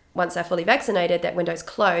is once they're fully vaccinated, that window's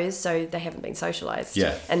closed, so they haven't been socialised.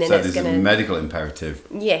 And then so that's there's a medical imperative.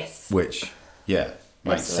 Yes. Which,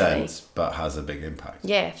 makes sense, but has a big impact.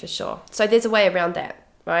 Yeah, for sure. So there's a way around that,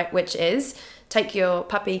 right? Which is take your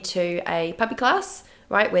puppy to a puppy class,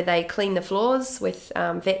 right, where they clean the floors with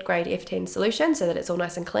vet grade F10 solution so that it's all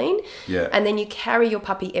nice and clean. And then you carry your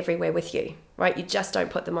puppy everywhere with you, right? You just don't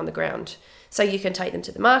put them on the ground. So you can take them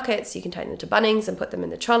to the markets, you can take them to Bunnings and put them in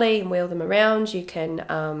the trolley and wheel them around. You can,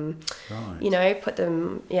 put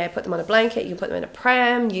them on a blanket. You can put them in a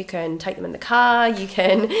pram. You can take them in the car. You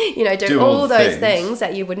can, do all those things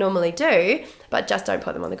that you would normally do, but just don't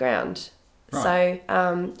put them on the ground. Right.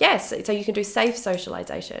 So, so you can do safe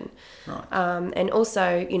socialization. Right. And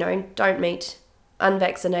also, don't meet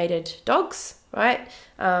unvaccinated dogs, right?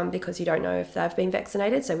 Because you don't know if they've been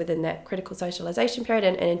vaccinated. So within that critical socialization period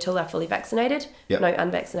and until they're fully vaccinated, no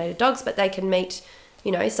unvaccinated dogs, but they can meet,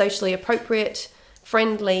 socially appropriate,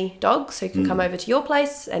 friendly dogs who can come over to your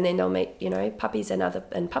place, and then they'll meet, puppies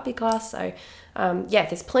in puppy class. So,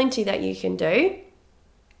 there's plenty that you can do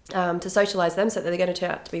to socialize them so that they're going to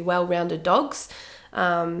turn out to be well-rounded dogs,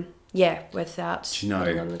 without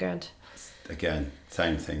being on the ground. Again,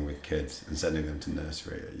 same thing with kids and sending them to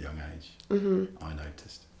nursery at a young age. I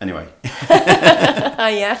noticed. Anyway. Oh,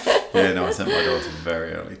 yeah? I sent my daughter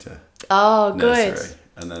very early to nursery. Good.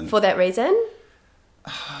 And then, for that reason?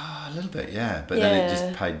 A little bit, yeah. But then it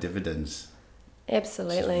just paid dividends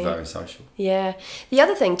Absolutely. It's very social. Yeah. The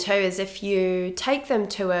other thing too is if you take them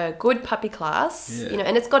to a good puppy class, Yeah. you know,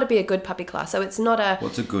 and it's got to be a good puppy class. So it's not a...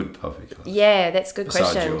 What's a good puppy class? Yeah, that's a good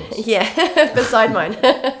Besides question. yours. Yeah, beside mine.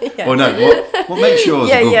 Yeah. Well, no, what makes yours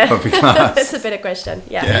a good puppy class? That's a better question.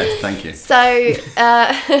 Yeah. Yeah, thank you. So,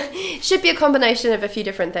 should be a combination of a few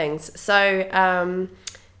different things. So,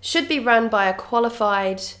 should be run by a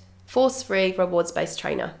qualified, force-free, rewards-based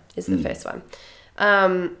trainer is the first one.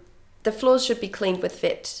 The floors should be cleaned with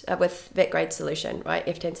vet grade solution, right?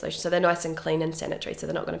 F10 solution. So they're nice and clean and sanitary, so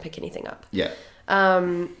they're not going to pick anything up. Yeah.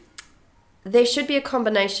 There should be a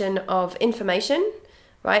combination of information,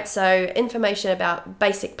 right? So information about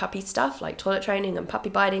basic puppy stuff like toilet training and puppy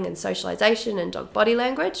biting and socialization and dog body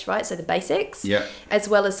language, right? So the basics, Yeah. as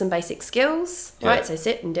well as some basic skills, Yeah. right? So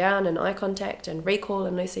sit and down and eye contact and recall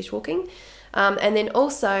and loose leash walking. And then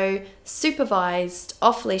also supervised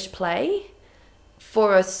off-leash play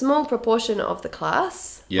for a small proportion of the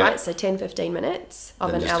class, Yeah. right? So 10, 15 minutes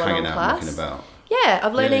of Then an just hour-long hanging out and class. looking about. Yeah,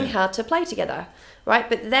 of learning Yeah. how to play together, right?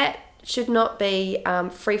 But that should not be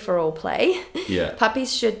free-for-all play. Yeah.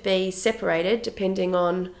 Puppies should be separated depending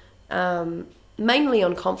on, mainly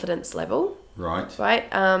on confidence level, Right.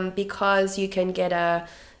 right? Because you can get a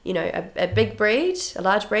big breed, a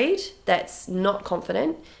large breed that's not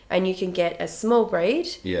confident, and you can get a small breed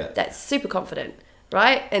Yeah. that's super confident,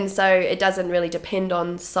 right? And so it doesn't really depend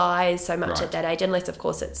on size so much Right. at that age, unless of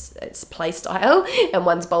course it's play style and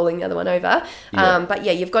one's bowling the other one over. Yeah. But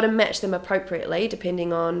yeah, you've got to match them appropriately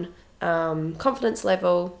depending on confidence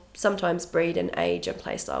level, sometimes breed and age and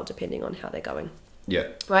play style, depending on how they're going. Yeah.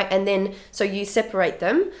 Right, and then so you separate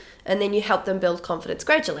them and then you help them build confidence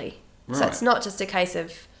gradually. So Right. it's not just a case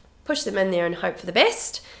of push them in there and hope for the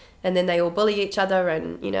best and then they all bully each other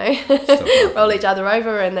and roll each other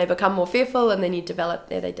over and they become more fearful and then develop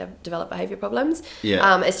behavior problems.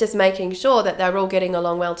 Yeah. It's just making sure that they're all getting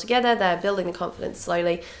along well together, they're building the confidence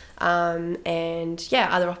slowly, and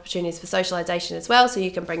other opportunities for socialization as well, so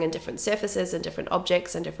you can bring in different surfaces and different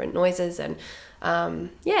objects and different noises and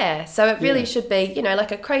so it really should be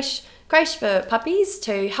like a creche for puppies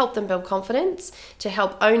to help them build confidence, to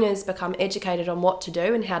help owners become educated on what to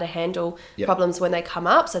do and how to handle problems when they come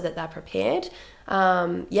up so that they're prepared,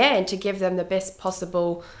 and to give them the best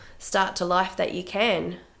possible start to life that you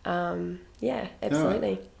can.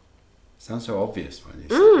 Absolutely. Sounds so obvious when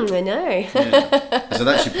you say I know. Yeah. So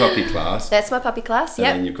that's your puppy class. That's my puppy class, And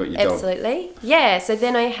yep. then you've got your dog. Absolutely. Yeah, so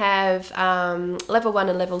then I have level 1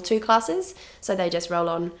 and level 2 classes. So they just roll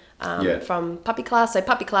on from puppy class. So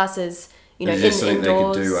puppy classes, Is this something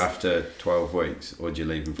indoors. they can do after 12 weeks, or do you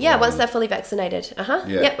leave them for Once one? they're fully vaccinated. Yeah.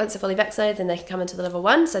 Yep, once they're fully vaccinated, then they can come into the level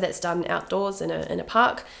 1. So that's done outdoors in a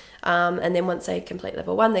park. And then once they complete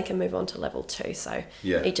level 1, they can move on to level 2. So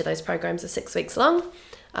each of those programs are 6 weeks long.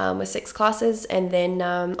 With 6 classes, and then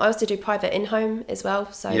I also do private in-home as well,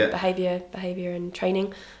 so behaviour and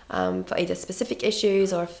training for either specific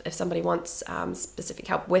issues or if somebody wants specific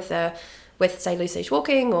help with say loose leash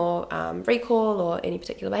walking or recall or any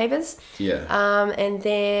particular behaviours. And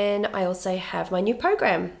then I also have my new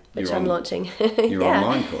program which I'm launching. Your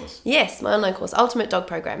online course? Yes, my online course, Ultimate Dog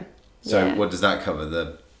Program. So what does that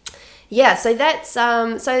cover? So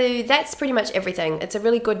that's pretty much everything. It's a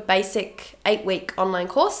really good basic 8-week online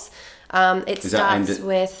course. It Is that aimed starts at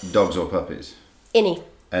with dogs or puppies? any.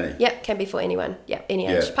 Any? Yep, can be for anyone. Yep, any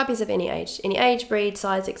age. Yeah. Puppies of any age, breed,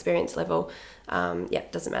 size, experience level.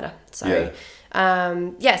 Doesn't matter. So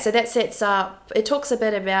so that sets up. It talks a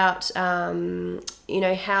bit about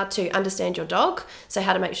how to understand your dog. So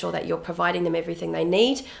how to make sure that you're providing them everything they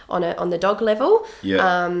need on the dog level.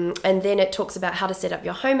 And then it talks about how to set up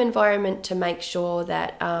your home environment to make sure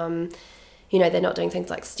that they're not doing things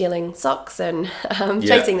like stealing socks and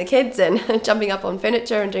chasing the kids and jumping up on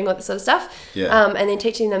furniture and doing all that sort of stuff. And then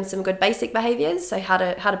teaching them some good basic behaviours, so how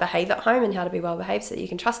to behave at home and how to be well behaved so that you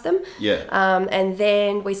can trust them. And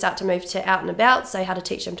then we start to move to out and about, so how to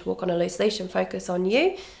teach them to walk on a loose leash and focus on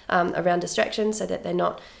you around distractions so that they're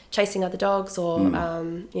not chasing other dogs or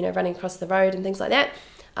running across the road and things like that.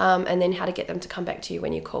 And then how to get them to come back to you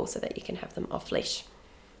when you call so that you can have them off leash.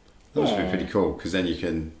 That must be pretty cool, because then you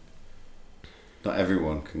can... Not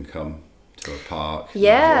everyone can come to a park.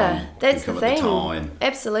 That's the thing. At the time,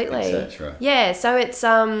 absolutely. etc. So it's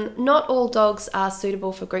not all dogs are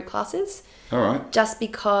suitable for group classes. All right. Just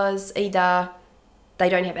because either they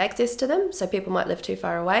don't have access to them, so people might live too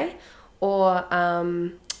far away, or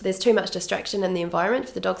there's too much distraction in the environment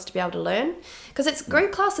for the dogs to be able to learn. Because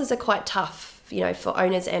group classes are quite tough, for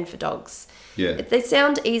owners and for dogs. They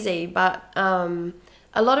sound easy, but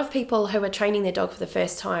a lot of people who are training their dog for the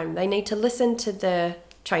first time, they need to listen to the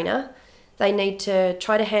trainer. They need to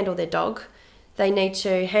try to handle their dog. They need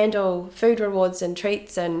to handle food rewards and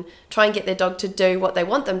treats and try and get their dog to do what they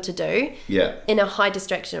want them to do in a high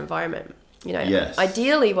distraction environment.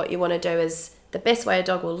 Ideally what you want to do is, the best way a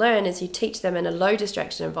dog will learn is you teach them in a low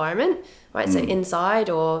distraction environment, right? So inside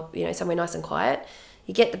or, somewhere nice and quiet.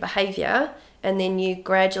 You get the behavior and then you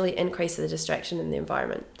gradually increase the distraction in the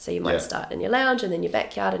environment. So you might start in your lounge and then your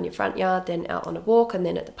backyard and your front yard, then out on a walk and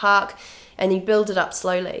then at the park, and you build it up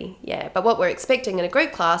slowly. But what we're expecting in a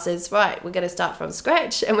group class is, right, we're going to start from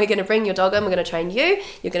scratch and we're going to bring your dog in, we're going to train you,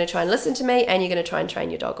 you're going to try and listen to me, and you're going to try and train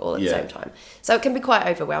your dog all at the same time. So it can be quite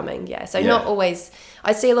overwhelming. Not always.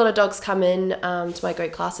 I see a lot of dogs come in to my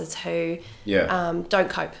group classes who don't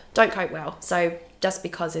cope well. So just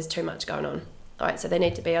because there's too much going on. All right, so they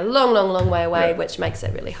need to be a long way away, which makes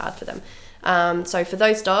it really hard for them. So for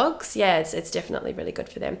those dogs, it's definitely really good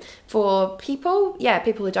for them. For people,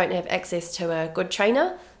 people who don't have access to a good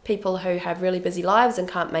trainer, people who have really busy lives and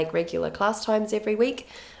can't make regular class times every week,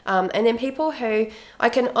 and then people who I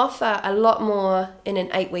can offer a lot more in an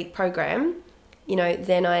 8-week program,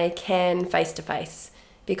 than I can face-to-face,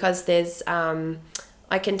 because there's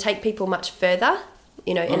I can take people much further,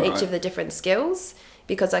 in each of the different skills.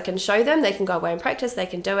 Because I can show them, they can go away and practice, they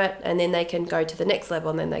can do it, and then they can go to the next level,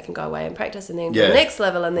 and then they can go away and practice, and then to the next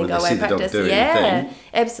level, and then go away and practice.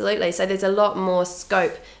 Absolutely. So there's a lot more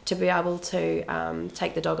scope to be able to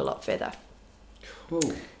take the dog a lot further.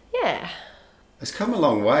 Cool. Yeah. It's come a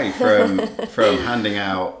long way from handing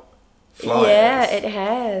out flyers. Yeah, it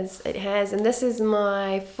has. And this is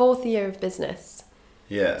my 4th year of business.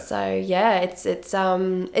 Yeah. So it's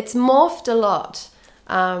morphed a lot.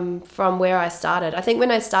 From where I started. I think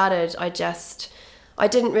when I started, I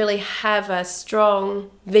didn't really have a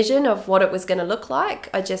strong vision of what it was going to look like.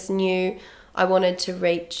 I just knew I wanted to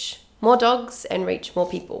reach more dogs and reach more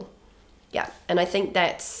people. And I think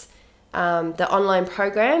that's the online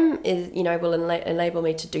program will enable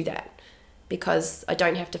me to do that, because I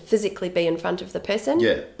don't have to physically be in front of the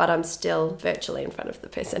person, but I'm still virtually in front of the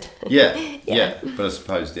person. But I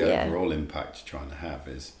suppose the overall impact you're trying to have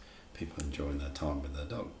is people enjoying their time with their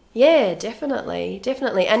dog. Yeah, definitely.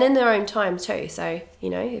 And in their own time too. So,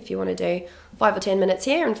 if you want to do 5 or 10 minutes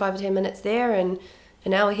here and 5 or 10 minutes there and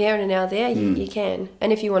an hour here and an hour there, you can.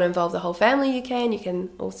 And if you want to involve the whole family, you can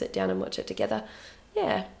all sit down and watch it together.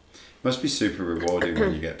 Yeah. Must be super rewarding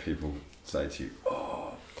when you get people say to you,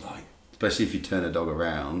 especially if you turn a dog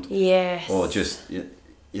around. Yes. Or just, and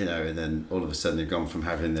then all of a sudden you've gone from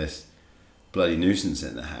having this bloody nuisance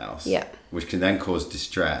in the house, which can then cause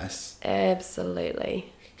distress.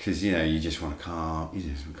 Absolutely. Because you just want to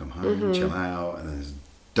come home and chill out, and there's a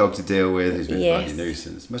dog to deal with who's been a bloody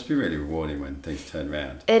nuisance. It must be really rewarding when things turn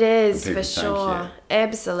around. It is, for sure.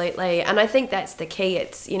 Absolutely. And I think that's the key.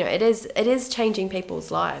 It's it is changing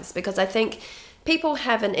people's lives, because I think people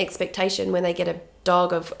have an expectation when they get a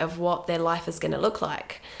dog of what their life is going to look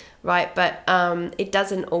like. Right, but it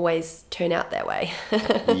doesn't always turn out that way.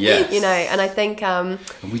 Yes. And I think... and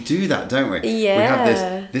we do that, don't we? Yeah. We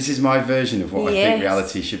have this is my version of what I think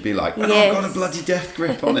reality should be like. And I've got a bloody death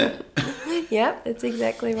grip on it. Yep, that's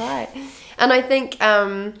exactly right. And I think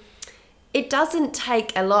it doesn't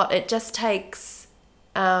take a lot. It just takes,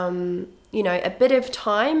 a bit of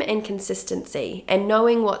time and consistency and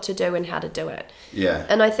knowing what to do and how to do it. Yeah.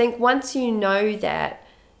 And I think once you know that,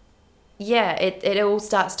 it all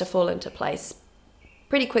starts to fall into place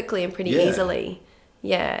pretty quickly and pretty easily.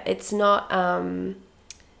 Yeah, it's not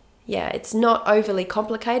it's not overly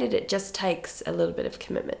complicated. It just takes a little bit of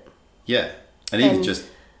commitment. Yeah. And even just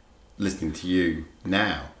listening to you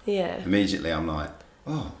now, immediately I'm like,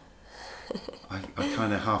 I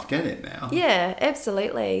kind of half get it now. Yeah,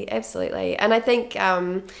 absolutely. And I think,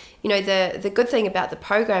 the good thing about the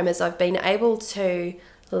program is I've been able to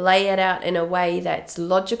lay it out in a way that's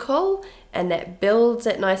logical and that builds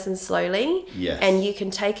it nice and slowly. Yes. And you can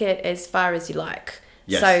take it as far as you like.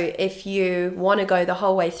 Yes. So if you want to go the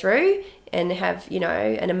whole way through and have,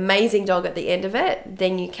 an amazing dog at the end of it,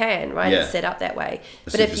 then you can, right? It's set up that way.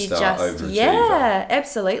 But if you just,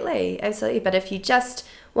 absolutely. But if you just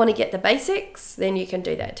want to get the basics, then you can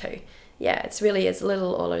do that too. Yeah, it's really as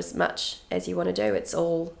little or as much as you want to do. It's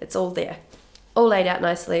all there. All laid out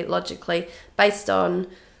nicely, logically, based on,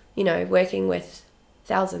 working with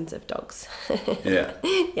thousands of dogs. Yeah.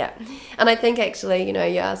 Yeah. And I think actually,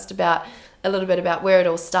 you asked about a little bit about where it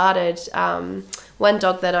all started. One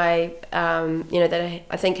dog that I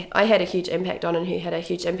think I had a huge impact on and who had a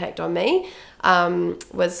huge impact on me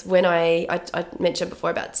was when I mentioned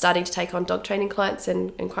before about starting to take on dog training clients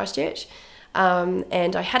in Christchurch.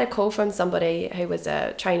 And I had a call from somebody who was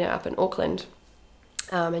a trainer up in Auckland.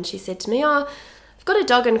 And she said to me, I've got a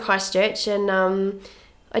dog in Christchurch and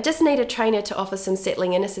I just need a trainer to offer some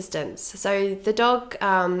settling in assistance. So the dog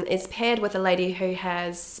is paired with a lady who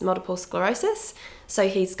has multiple sclerosis, so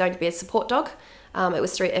he's going to be a support dog. It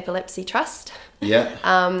was through Epilepsy Trust. Yeah.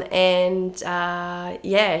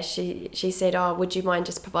 She said, "Oh, would you mind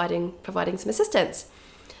just providing some assistance?"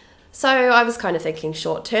 So I was kind of thinking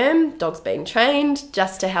short term, dog's being trained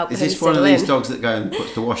just to help him settle in. Is this one of these dogs that go and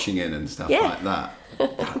puts the washing in and stuff Yeah. like that?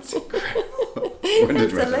 That's incredible.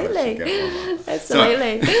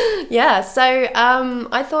 Absolutely. Yeah. So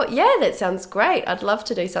I thought, that sounds great. I'd love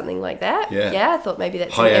to do something like that. Yeah. I thought maybe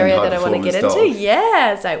that's High-end, an area that I want to get into. high-performance dog.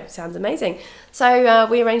 Yeah. So it sounds amazing. So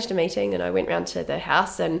we arranged a meeting and I went round to the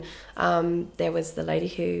house and there was the lady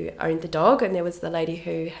who owned the dog and there was the lady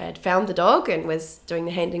who had found the dog and was doing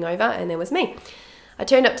the handing over, and there was me. I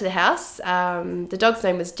turned up to the house. The dog's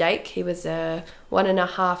name was Jake. He was a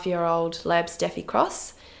 1.5-year-old Lab Staffy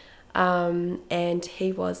Cross. And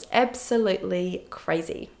he was absolutely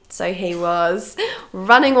crazy. So he was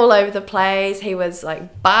running all over the place. He was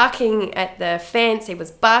like barking at the fence. He was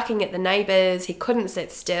barking at the neighbours. He couldn't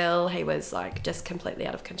sit still. He was like just completely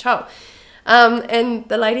out of control. And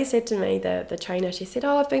the lady said to me, the trainer, she said,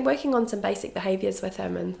 "Oh, I've been working on some basic behaviours with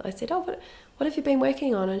him." And I said, "Oh, what have you been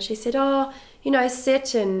working on?" And she said, "Oh,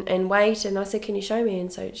 sit and wait." And I said, "Can you show me?"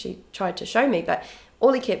 And so she tried to show me, but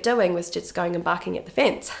all he kept doing was just going and barking at the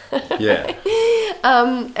fence. Yeah.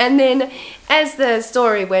 And then as the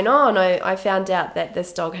story went on, I found out that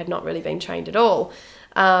this dog had not really been trained at all.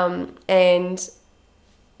 And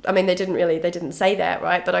I mean, they didn't say that,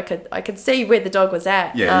 right? But I could see where the dog was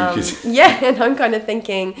at. Yeah, you could. Yeah, and I'm kind of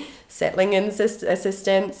thinking settling in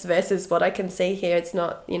assistance versus what I can see here. It's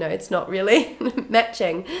not really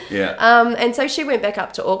matching. Yeah. And so she went back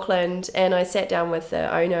up to Auckland, and I sat down with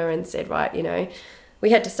the owner and said, right, we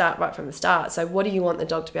had to start right from the start. So what do you want the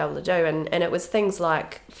dog to be able to do? And it was things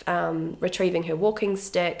like retrieving her walking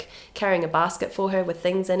stick, carrying a basket for her with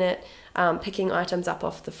things in it, picking items up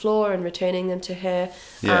off the floor and returning them to her,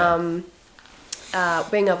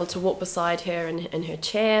 being able to walk beside her in her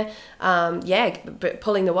chair,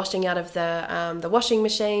 pulling the washing out of the washing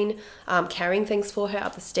machine, carrying things for her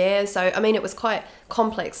up the stairs. So, I mean, it was quite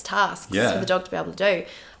complex tasks for the dog to be able to do.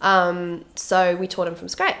 So we taught him from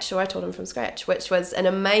scratch, or I taught him from scratch, which was an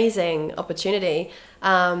amazing opportunity.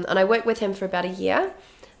 And I worked with him for about a year.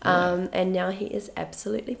 And now he is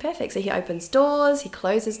absolutely perfect. So he opens doors, he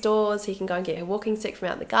closes doors, he can go and get her walking stick from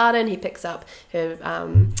out the garden, he picks up her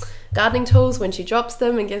gardening tools when she drops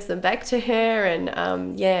them and gives them back to her, and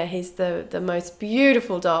he's the most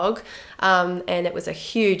beautiful dog, and it was a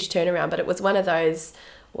huge turnaround, but it was one of those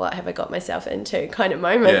what have I got myself into kind of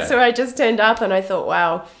moments where I just turned up and I thought,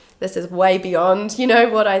 wow, this is way beyond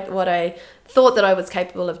what I thought that I was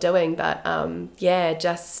capable of doing, but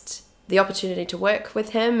just the opportunity to work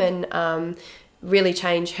with him and really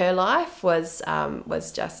change her life was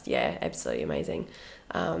just absolutely amazing.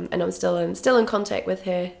 And I'm still in contact with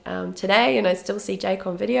her today, and I still see Jake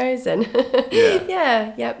on videos, and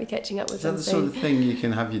we're catching up with him. Is that the sort of thing you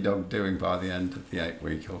can have your dog doing by the end of the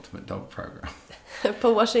 8-week Ultimate Dog Program?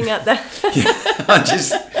 For washing out the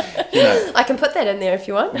I can put that in there if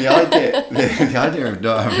you want. The idea of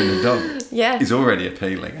not having a dog is already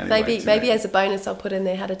appealing anyway. Maybe as a bonus I'll put in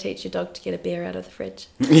there how to teach your dog to get a beer out of the fridge.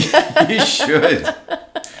 You should.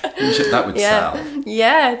 That would sell.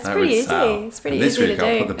 Yeah, it's pretty easy. It's pretty easy to do. This week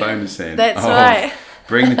I'll put the bonus in. That's right.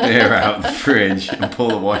 Bring the beer out of the fridge and pull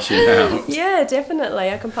the washing out. Yeah, definitely.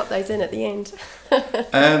 I can pop those in at the end.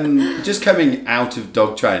 Just coming out of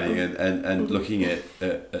dog training and looking at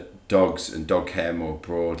dogs and dog care more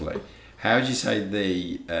broadly, how would you say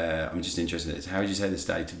I'm just interested in this, how would you say the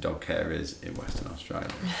state of dog care is in Western Australia?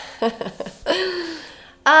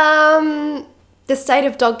 The state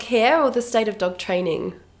of dog care or the state of dog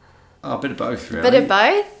training? Oh, a bit of both, really. A bit of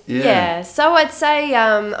both? Yeah. So I'd say,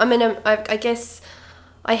 I guess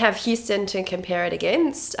I have Houston to compare it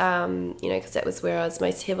against, because that was where I was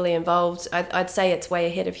most heavily involved. I'd say it's way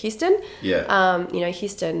ahead of Houston. Yeah.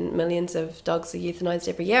 Houston, millions of dogs are euthanized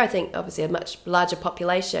every year. I think obviously a much larger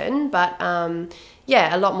population, but a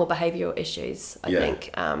lot more behavioural issues, I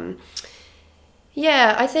think. I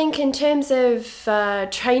think in terms of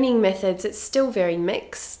training methods, it's still very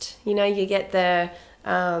mixed. You get the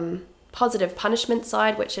positive punishment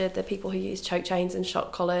side, which are the people who use choke chains and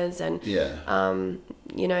shock collars and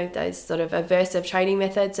those sort of aversive training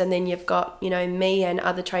methods, and then you've got me and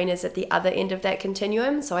other trainers at the other end of that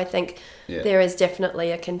continuum. So I think there is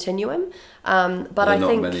definitely a continuum, but I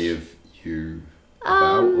think not many of you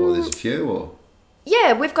about, or there's a few, or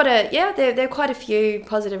we've got there are quite a few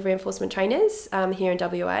positive reinforcement trainers here in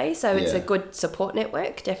WA, so it's a good support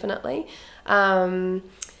network, definitely.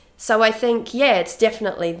 So I think, yeah, it's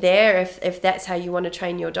definitely there if that's how you want to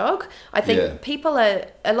train your dog. I think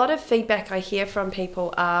a lot of feedback I hear from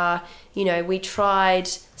people are, we tried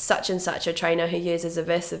such and such a trainer who uses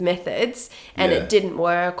aversive methods and it didn't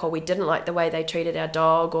work, or we didn't like the way they treated our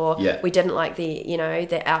dog, or we didn't like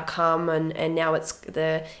the outcome, and now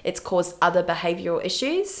it's caused other behavioral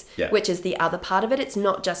issues, which is the other part of it. It's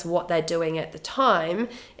not just what they're doing at the time,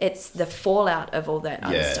 it's the fallout of all that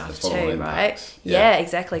other stuff too, right? Yeah,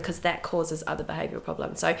 exactly, because that causes other behavioral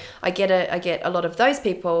problems. So I get a lot of those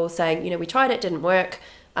people saying, we tried it, didn't work.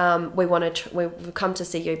 We've come to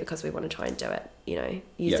see you because we want to try and do it,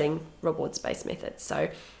 using rewards-based methods. So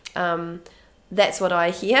that's what I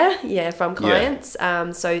hear, from clients.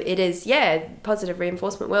 So it is, positive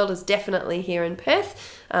reinforcement world is definitely here in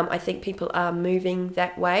Perth. I think people are moving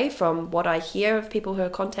that way from what I hear of people who are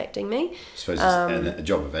contacting me. I suppose it's a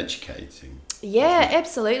job of educating. Yeah,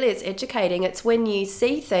 absolutely. It's educating. It's when you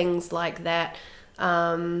see things like that,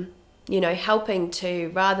 helping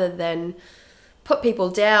to, rather than put people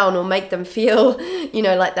down or make them feel,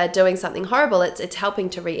 like they're doing something horrible. It's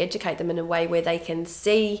helping to re-educate them in a way where they can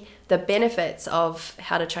see the benefits of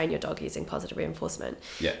how to train your dog using positive reinforcement.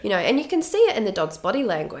 Yeah. And you can see it in the dog's body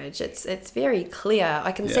language. It's very clear.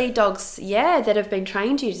 I can see dogs, that have been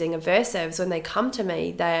trained using aversives. When they come to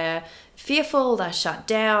me, they're fearful, they're shut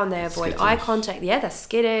down, they avoid eye contact. Yeah, they're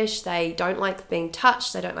skittish. They don't like being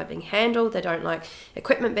touched. They don't like being handled. They don't like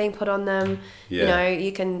equipment being put on them. Yeah.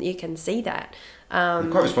 You can see that. They're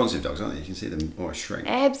quite responsive dogs, aren't they? You can see them almost shrink.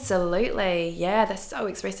 Absolutely. Yeah, they're so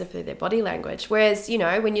expressive through their body language. Whereas,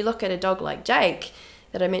 when you look at a dog like Jake,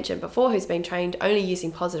 that I mentioned before, who's been trained only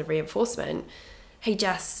using positive reinforcement,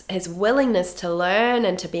 his willingness to learn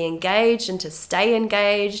and to be engaged and to stay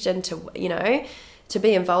engaged and to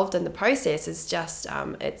be involved in the process is just,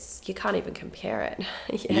 you can't even compare it.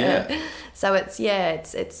 Yeah. So I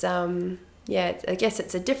guess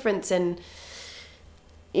it's a difference in,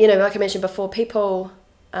 like I mentioned before, people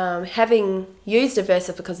having used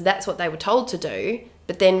aversive because that's what they were told to do,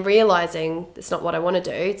 but then realizing it's not what I want to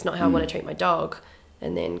do, it's not how I want to treat my dog,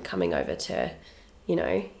 and then coming over to,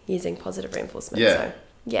 using positive reinforcement. Yeah. So,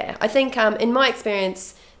 yeah, I think in my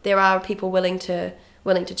experience, there are people willing to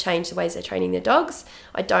change the ways they're training their dogs.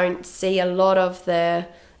 I don't see a lot of the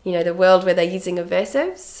world where they're using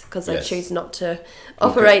aversives because they choose not to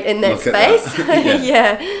operate in that space.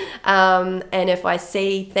 And if I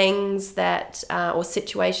see things that or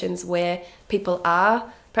situations where people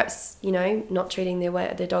are perhaps not treating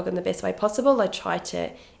their dog in the best way possible, I try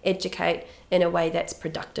to educate in a way that's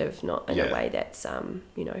productive, not in a way that's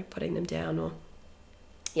putting them down or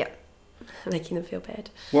making them feel bad.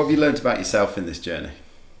 What have you learned about yourself in this journey?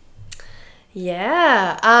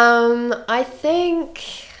 I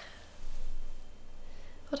think...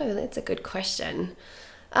 that's a good question.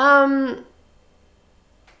 I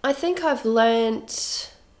think I've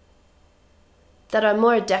learnt that I'm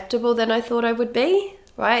more adaptable than I thought I would be,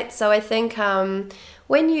 right? So I think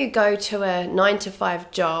when you go to a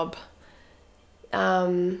 9-to-5 job,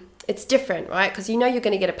 it's different, right? Because you're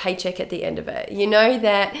going to get a paycheck at the end of it. You know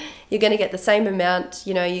that you're going to get the same amount.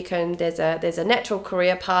 There's a natural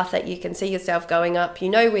career path that you can see yourself going up. You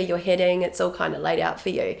know where you're heading. It's all kind of laid out for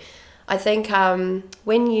you. I think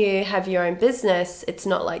when you have your own business, it's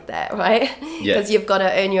not like that, right? Because you've got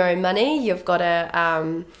to earn your own money. You've got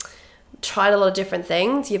to try a lot of different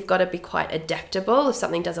things. You've got to be quite adaptable. If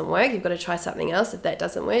something doesn't work, you've got to try something else. If that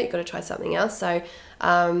doesn't work, you've got to try something else. So,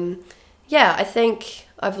 I think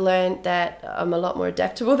I've learned that I'm a lot more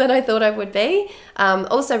adaptable than I thought I would be.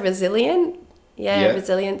 Also resilient.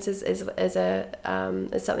 Resilience is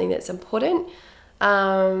something that's important.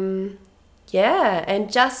 And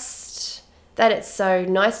just that it's so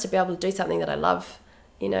nice to be able to do something that I love,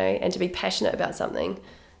 and to be passionate about something,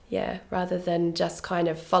 rather than just kind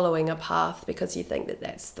of following a path because you think that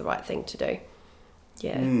that's the right thing to do.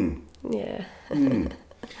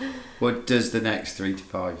 What does the next 3 to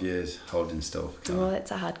 5 years hold in store for Carly? Well,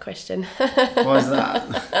 that's a hard question. Why is that?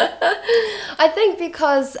 I think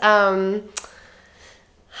because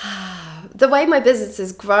the way my business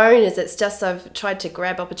has grown is it's just I've tried to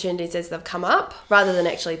grab opportunities as they've come up rather than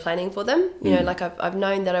actually planning for them. Like I've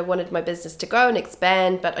known that I wanted my business to grow and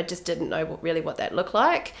expand, but I just didn't know really what that looked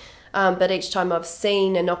like. But each time I've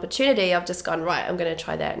seen an opportunity, I've just gone, right, I'm going to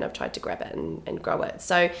try that, and I've tried to grab it and grow it.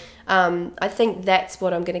 So I think that's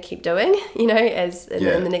what I'm going to keep doing, in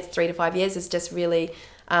the next 3 to 5 years, is just really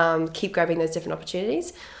keep grabbing those different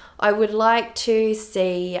opportunities. I would like to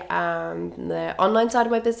see the online side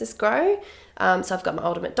of my business grow. So I've got my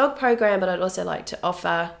Ultimate Dog program, but I'd also like to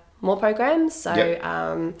offer more programs.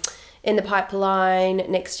 So, in the pipeline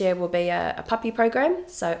next year will be a puppy program,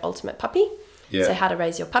 so Ultimate Puppy. Yeah. So how to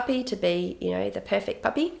raise your puppy to be, the perfect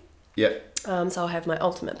puppy. Yeah. So I'll have my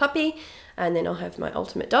ultimate puppy, and then I'll have my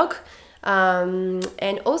ultimate dog.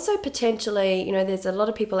 And also potentially, there's a lot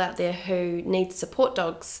of people out there who need support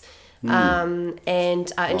dogs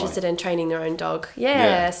and are interested in training their own dog.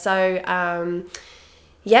 So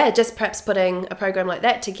just perhaps putting a program like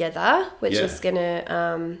that together, which is going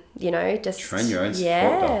to, just... train your own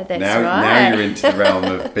support dog. That's now, right. Now you're into the realm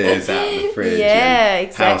of beers out of the fridge and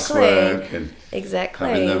exactly. housework and having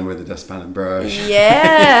Exactly. them with a dustpan and brush.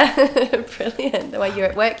 Yeah, brilliant. The way you're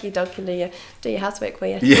at work, your dog can do your housework for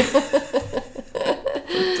you.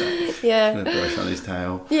 Yeah. And a brush on his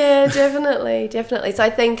tail. Yeah, definitely. So I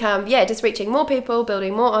think, just reaching more people,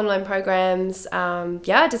 building more online programs,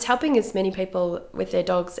 just helping as many people with their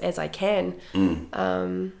dogs as I can. In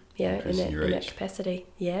that capacity.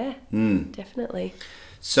 Yeah, definitely.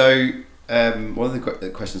 So one of the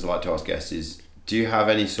questions I like to ask guests is, do you have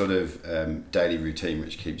any sort of daily routine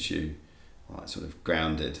which keeps you sort of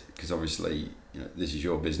grounded? Because obviously, this is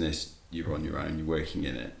your business, you're on your own, you're working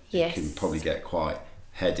in it. Yes. It can probably get quite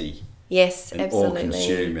heady. Yes, and absolutely.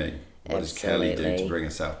 all-consuming. What does Kelly do to Absolutely. bring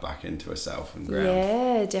herself back into herself and ground?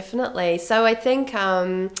 Yeah, definitely. So I think,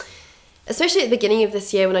 especially at the beginning of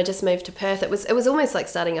this year when I just moved to Perth, it was almost like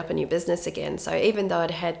starting up a new business again. So even though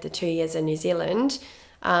I'd had the 2 years in New Zealand,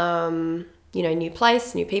 new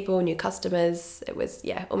place, new people, new customers, it was,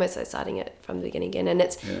 almost like starting it from the beginning again. And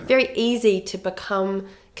it's very easy to become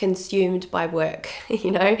consumed by work,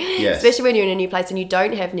 especially when you're in a new place and you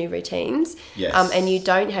don't have new routines, and you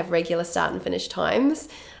don't have regular start and finish times,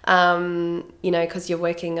 because you're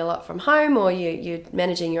working a lot from home or you're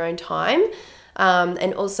managing your own time,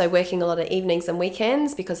 and also working a lot of evenings and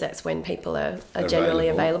weekends because that's when people are generally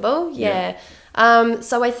available.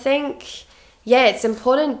 So I think... it's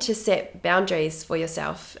important to set boundaries for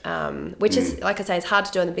yourself, which is, like I say, it's hard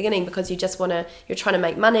to do in the beginning because you're trying to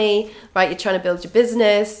make money, right? You're trying to build your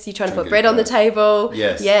business, you're trying to put bread on the table.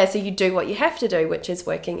 Yes. Yeah, so you do what you have to do, which is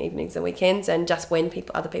working evenings and weekends and just when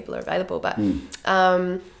other people are available. But,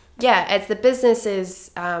 as the business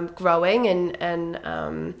is growing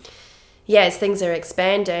and as things are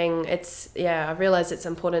expanding, I realise it's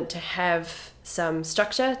important to have some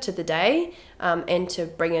structure to the day, and to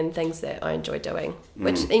bring in things that I enjoy doing,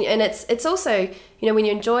 which, and it's also, when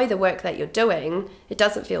you enjoy the work that you're doing, it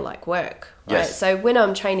doesn't feel like work, right? Yes. So when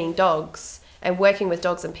I'm training dogs and working with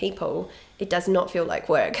dogs and people, it does not feel like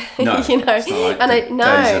work. No, it's not like and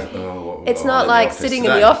it's not like sitting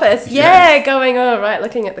in the office, going,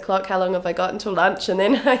 looking at the clock, how long have I got until lunch, and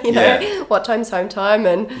then what time's home time,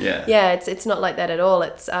 and it's not like that at all.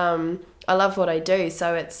 It's I love what I do,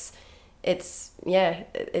 so it's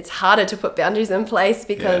harder to put boundaries in place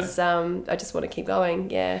because I just want to keep going.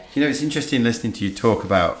 It's interesting listening to you talk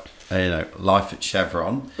about life at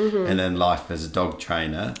Chevron, and then life as a dog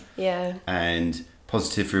trainer, and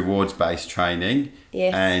positive rewards based training,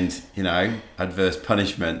 and adverse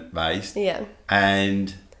punishment based,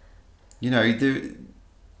 and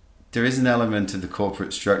there is an element of the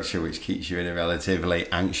corporate structure which keeps you in a relatively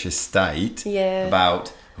anxious state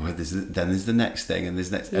about there's the next thing and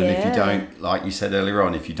there's next, and if you don't, like you said earlier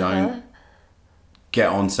on, if you don't get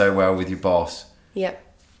on so well with your boss,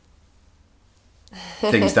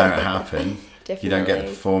 things don't happen. You don't get the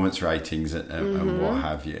performance ratings and what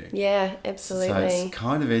have you. Yeah, absolutely. So it's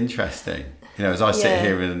kind of interesting. As I sit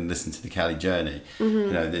here and listen to the Kelly journey,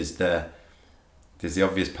 there's the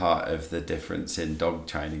obvious part of the difference in dog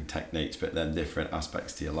training techniques, but then different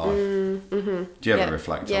aspects to your life. Do you ever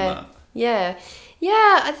reflect on that? Yeah,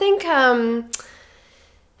 I think, I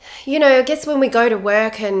guess when we go to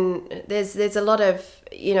work and there's a lot of,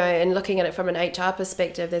 and looking at it from an HR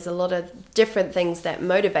perspective, there's a lot of different things that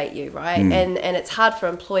motivate you, right? And it's hard for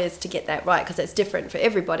employers to get that right because it's different for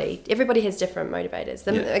everybody. Everybody has different motivators.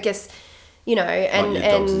 I guess, and dogs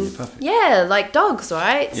and your puppies. Like dogs,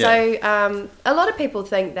 right? So a lot of people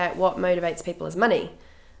think that what motivates people is money,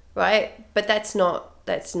 right? But that's not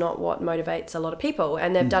what motivates a lot of people,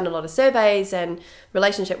 and they've done a lot of surveys, and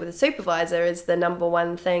relationship with a supervisor is the number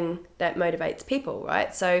one thing that motivates people,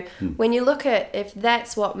 right? So when you look at if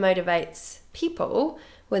that's what motivates people,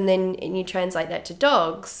 and you translate that to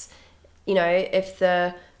dogs, if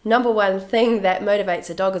the number one thing that motivates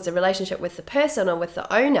a dog is a relationship with the person or with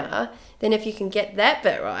the owner, then if you can get that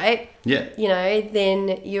bit right,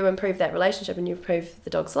 then you improve that relationship and you improve the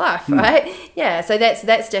dog's life, right? Yeah, so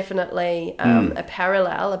that's definitely a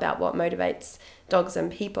parallel about what motivates dogs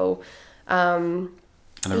and people. And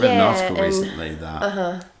I read an article recently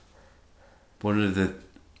that one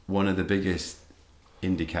of the biggest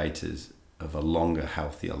indicators of a longer,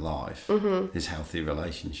 healthier life is healthy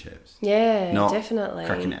relationships. Yeah, Not definitely.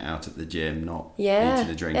 cracking it out at the gym, not Yeah,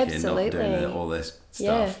 into the drinking, absolutely. not doing all this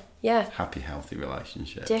stuff. Yeah, Happy, healthy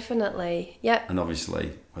relationships. definitely. Yep. And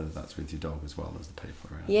obviously, whether that's with your dog as well as the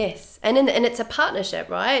people around. Yes, and it's a partnership,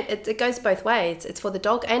 right? It goes both ways. It's for the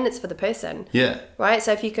dog and it's for the person, Yeah. right?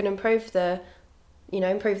 So if you can improve the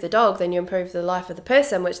dog, then you improve the life of the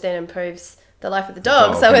person, which then improves the life of the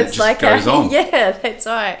dog. So and it it's just like goes on. yeah, that's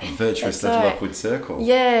right. A virtuous That's little right. upward circle.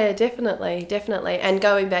 Yeah, definitely. And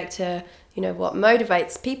going back to what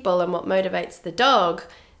motivates people and what motivates the dog,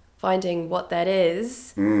 finding what that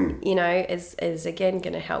is, is again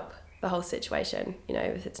going to help the whole situation.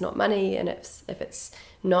 If it's not money and if it's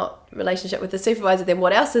not relationship with the supervisor, then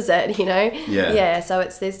what else is it? Yeah. So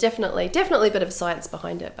there's definitely a bit of science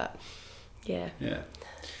behind it, but yeah.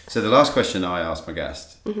 So the last question I ask my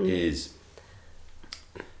guest is,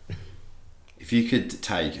 if you could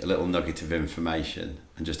take a little nugget of information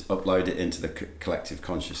and just upload it into the collective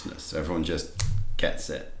consciousness so everyone just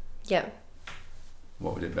gets it, Yeah.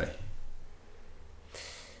 what would it be?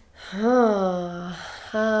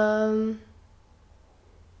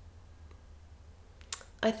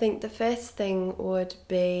 I think the first thing would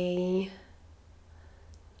be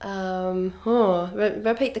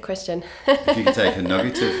repeat the question. If you could take a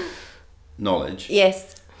nugget of knowledge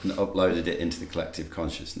Yes. and uploaded it into the collective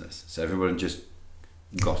consciousness so everyone just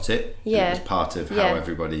got it, and Yeah. it was part of how Yeah.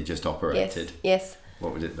 everybody just operated, Yes.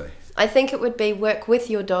 what would it be? I think it would be work with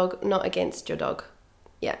your dog, not against your dog.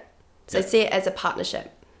 Yeah. So Yeah. see it as a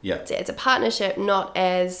partnership. Yeah. See it as a partnership, not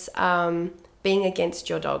as being against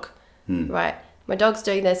your dog. Right? My dog's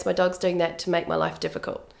doing this, my dog's doing that to make my life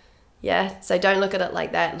difficult. Yeah. So don't look at it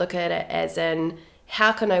like that. Look at it as in,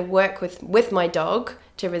 how can I work with my dog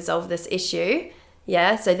to resolve this issue?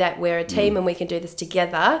 Yeah. So that we're a team and we can do this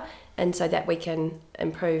together, and so that we can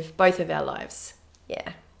improve both of our lives.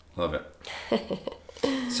 Yeah. Love it.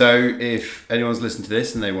 So if anyone's listened to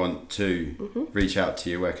this and they want to reach out to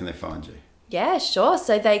you, where can they find you? Yeah, sure.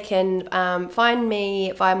 So they can find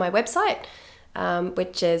me via my website,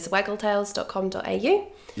 which is waggletails.com.au.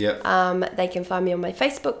 Yeah. They can find me on my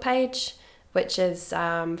Facebook page, which is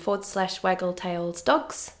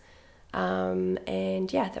 /waggletailsdogs.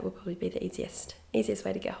 And yeah, that would probably be the easiest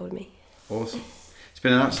way to get hold of me. Awesome. It's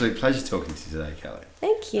been an absolute pleasure talking to you today, Kelly.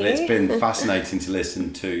 Thank you. And it's been fascinating to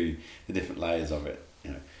listen to the different layers of it.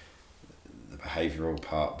 The behavioural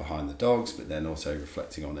part behind the dogs, but then also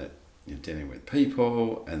reflecting on it, dealing with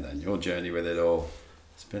people, and then your journey with it all.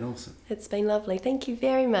 It's been awesome. It's been lovely. Thank you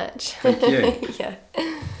very much. Thank you. Yeah.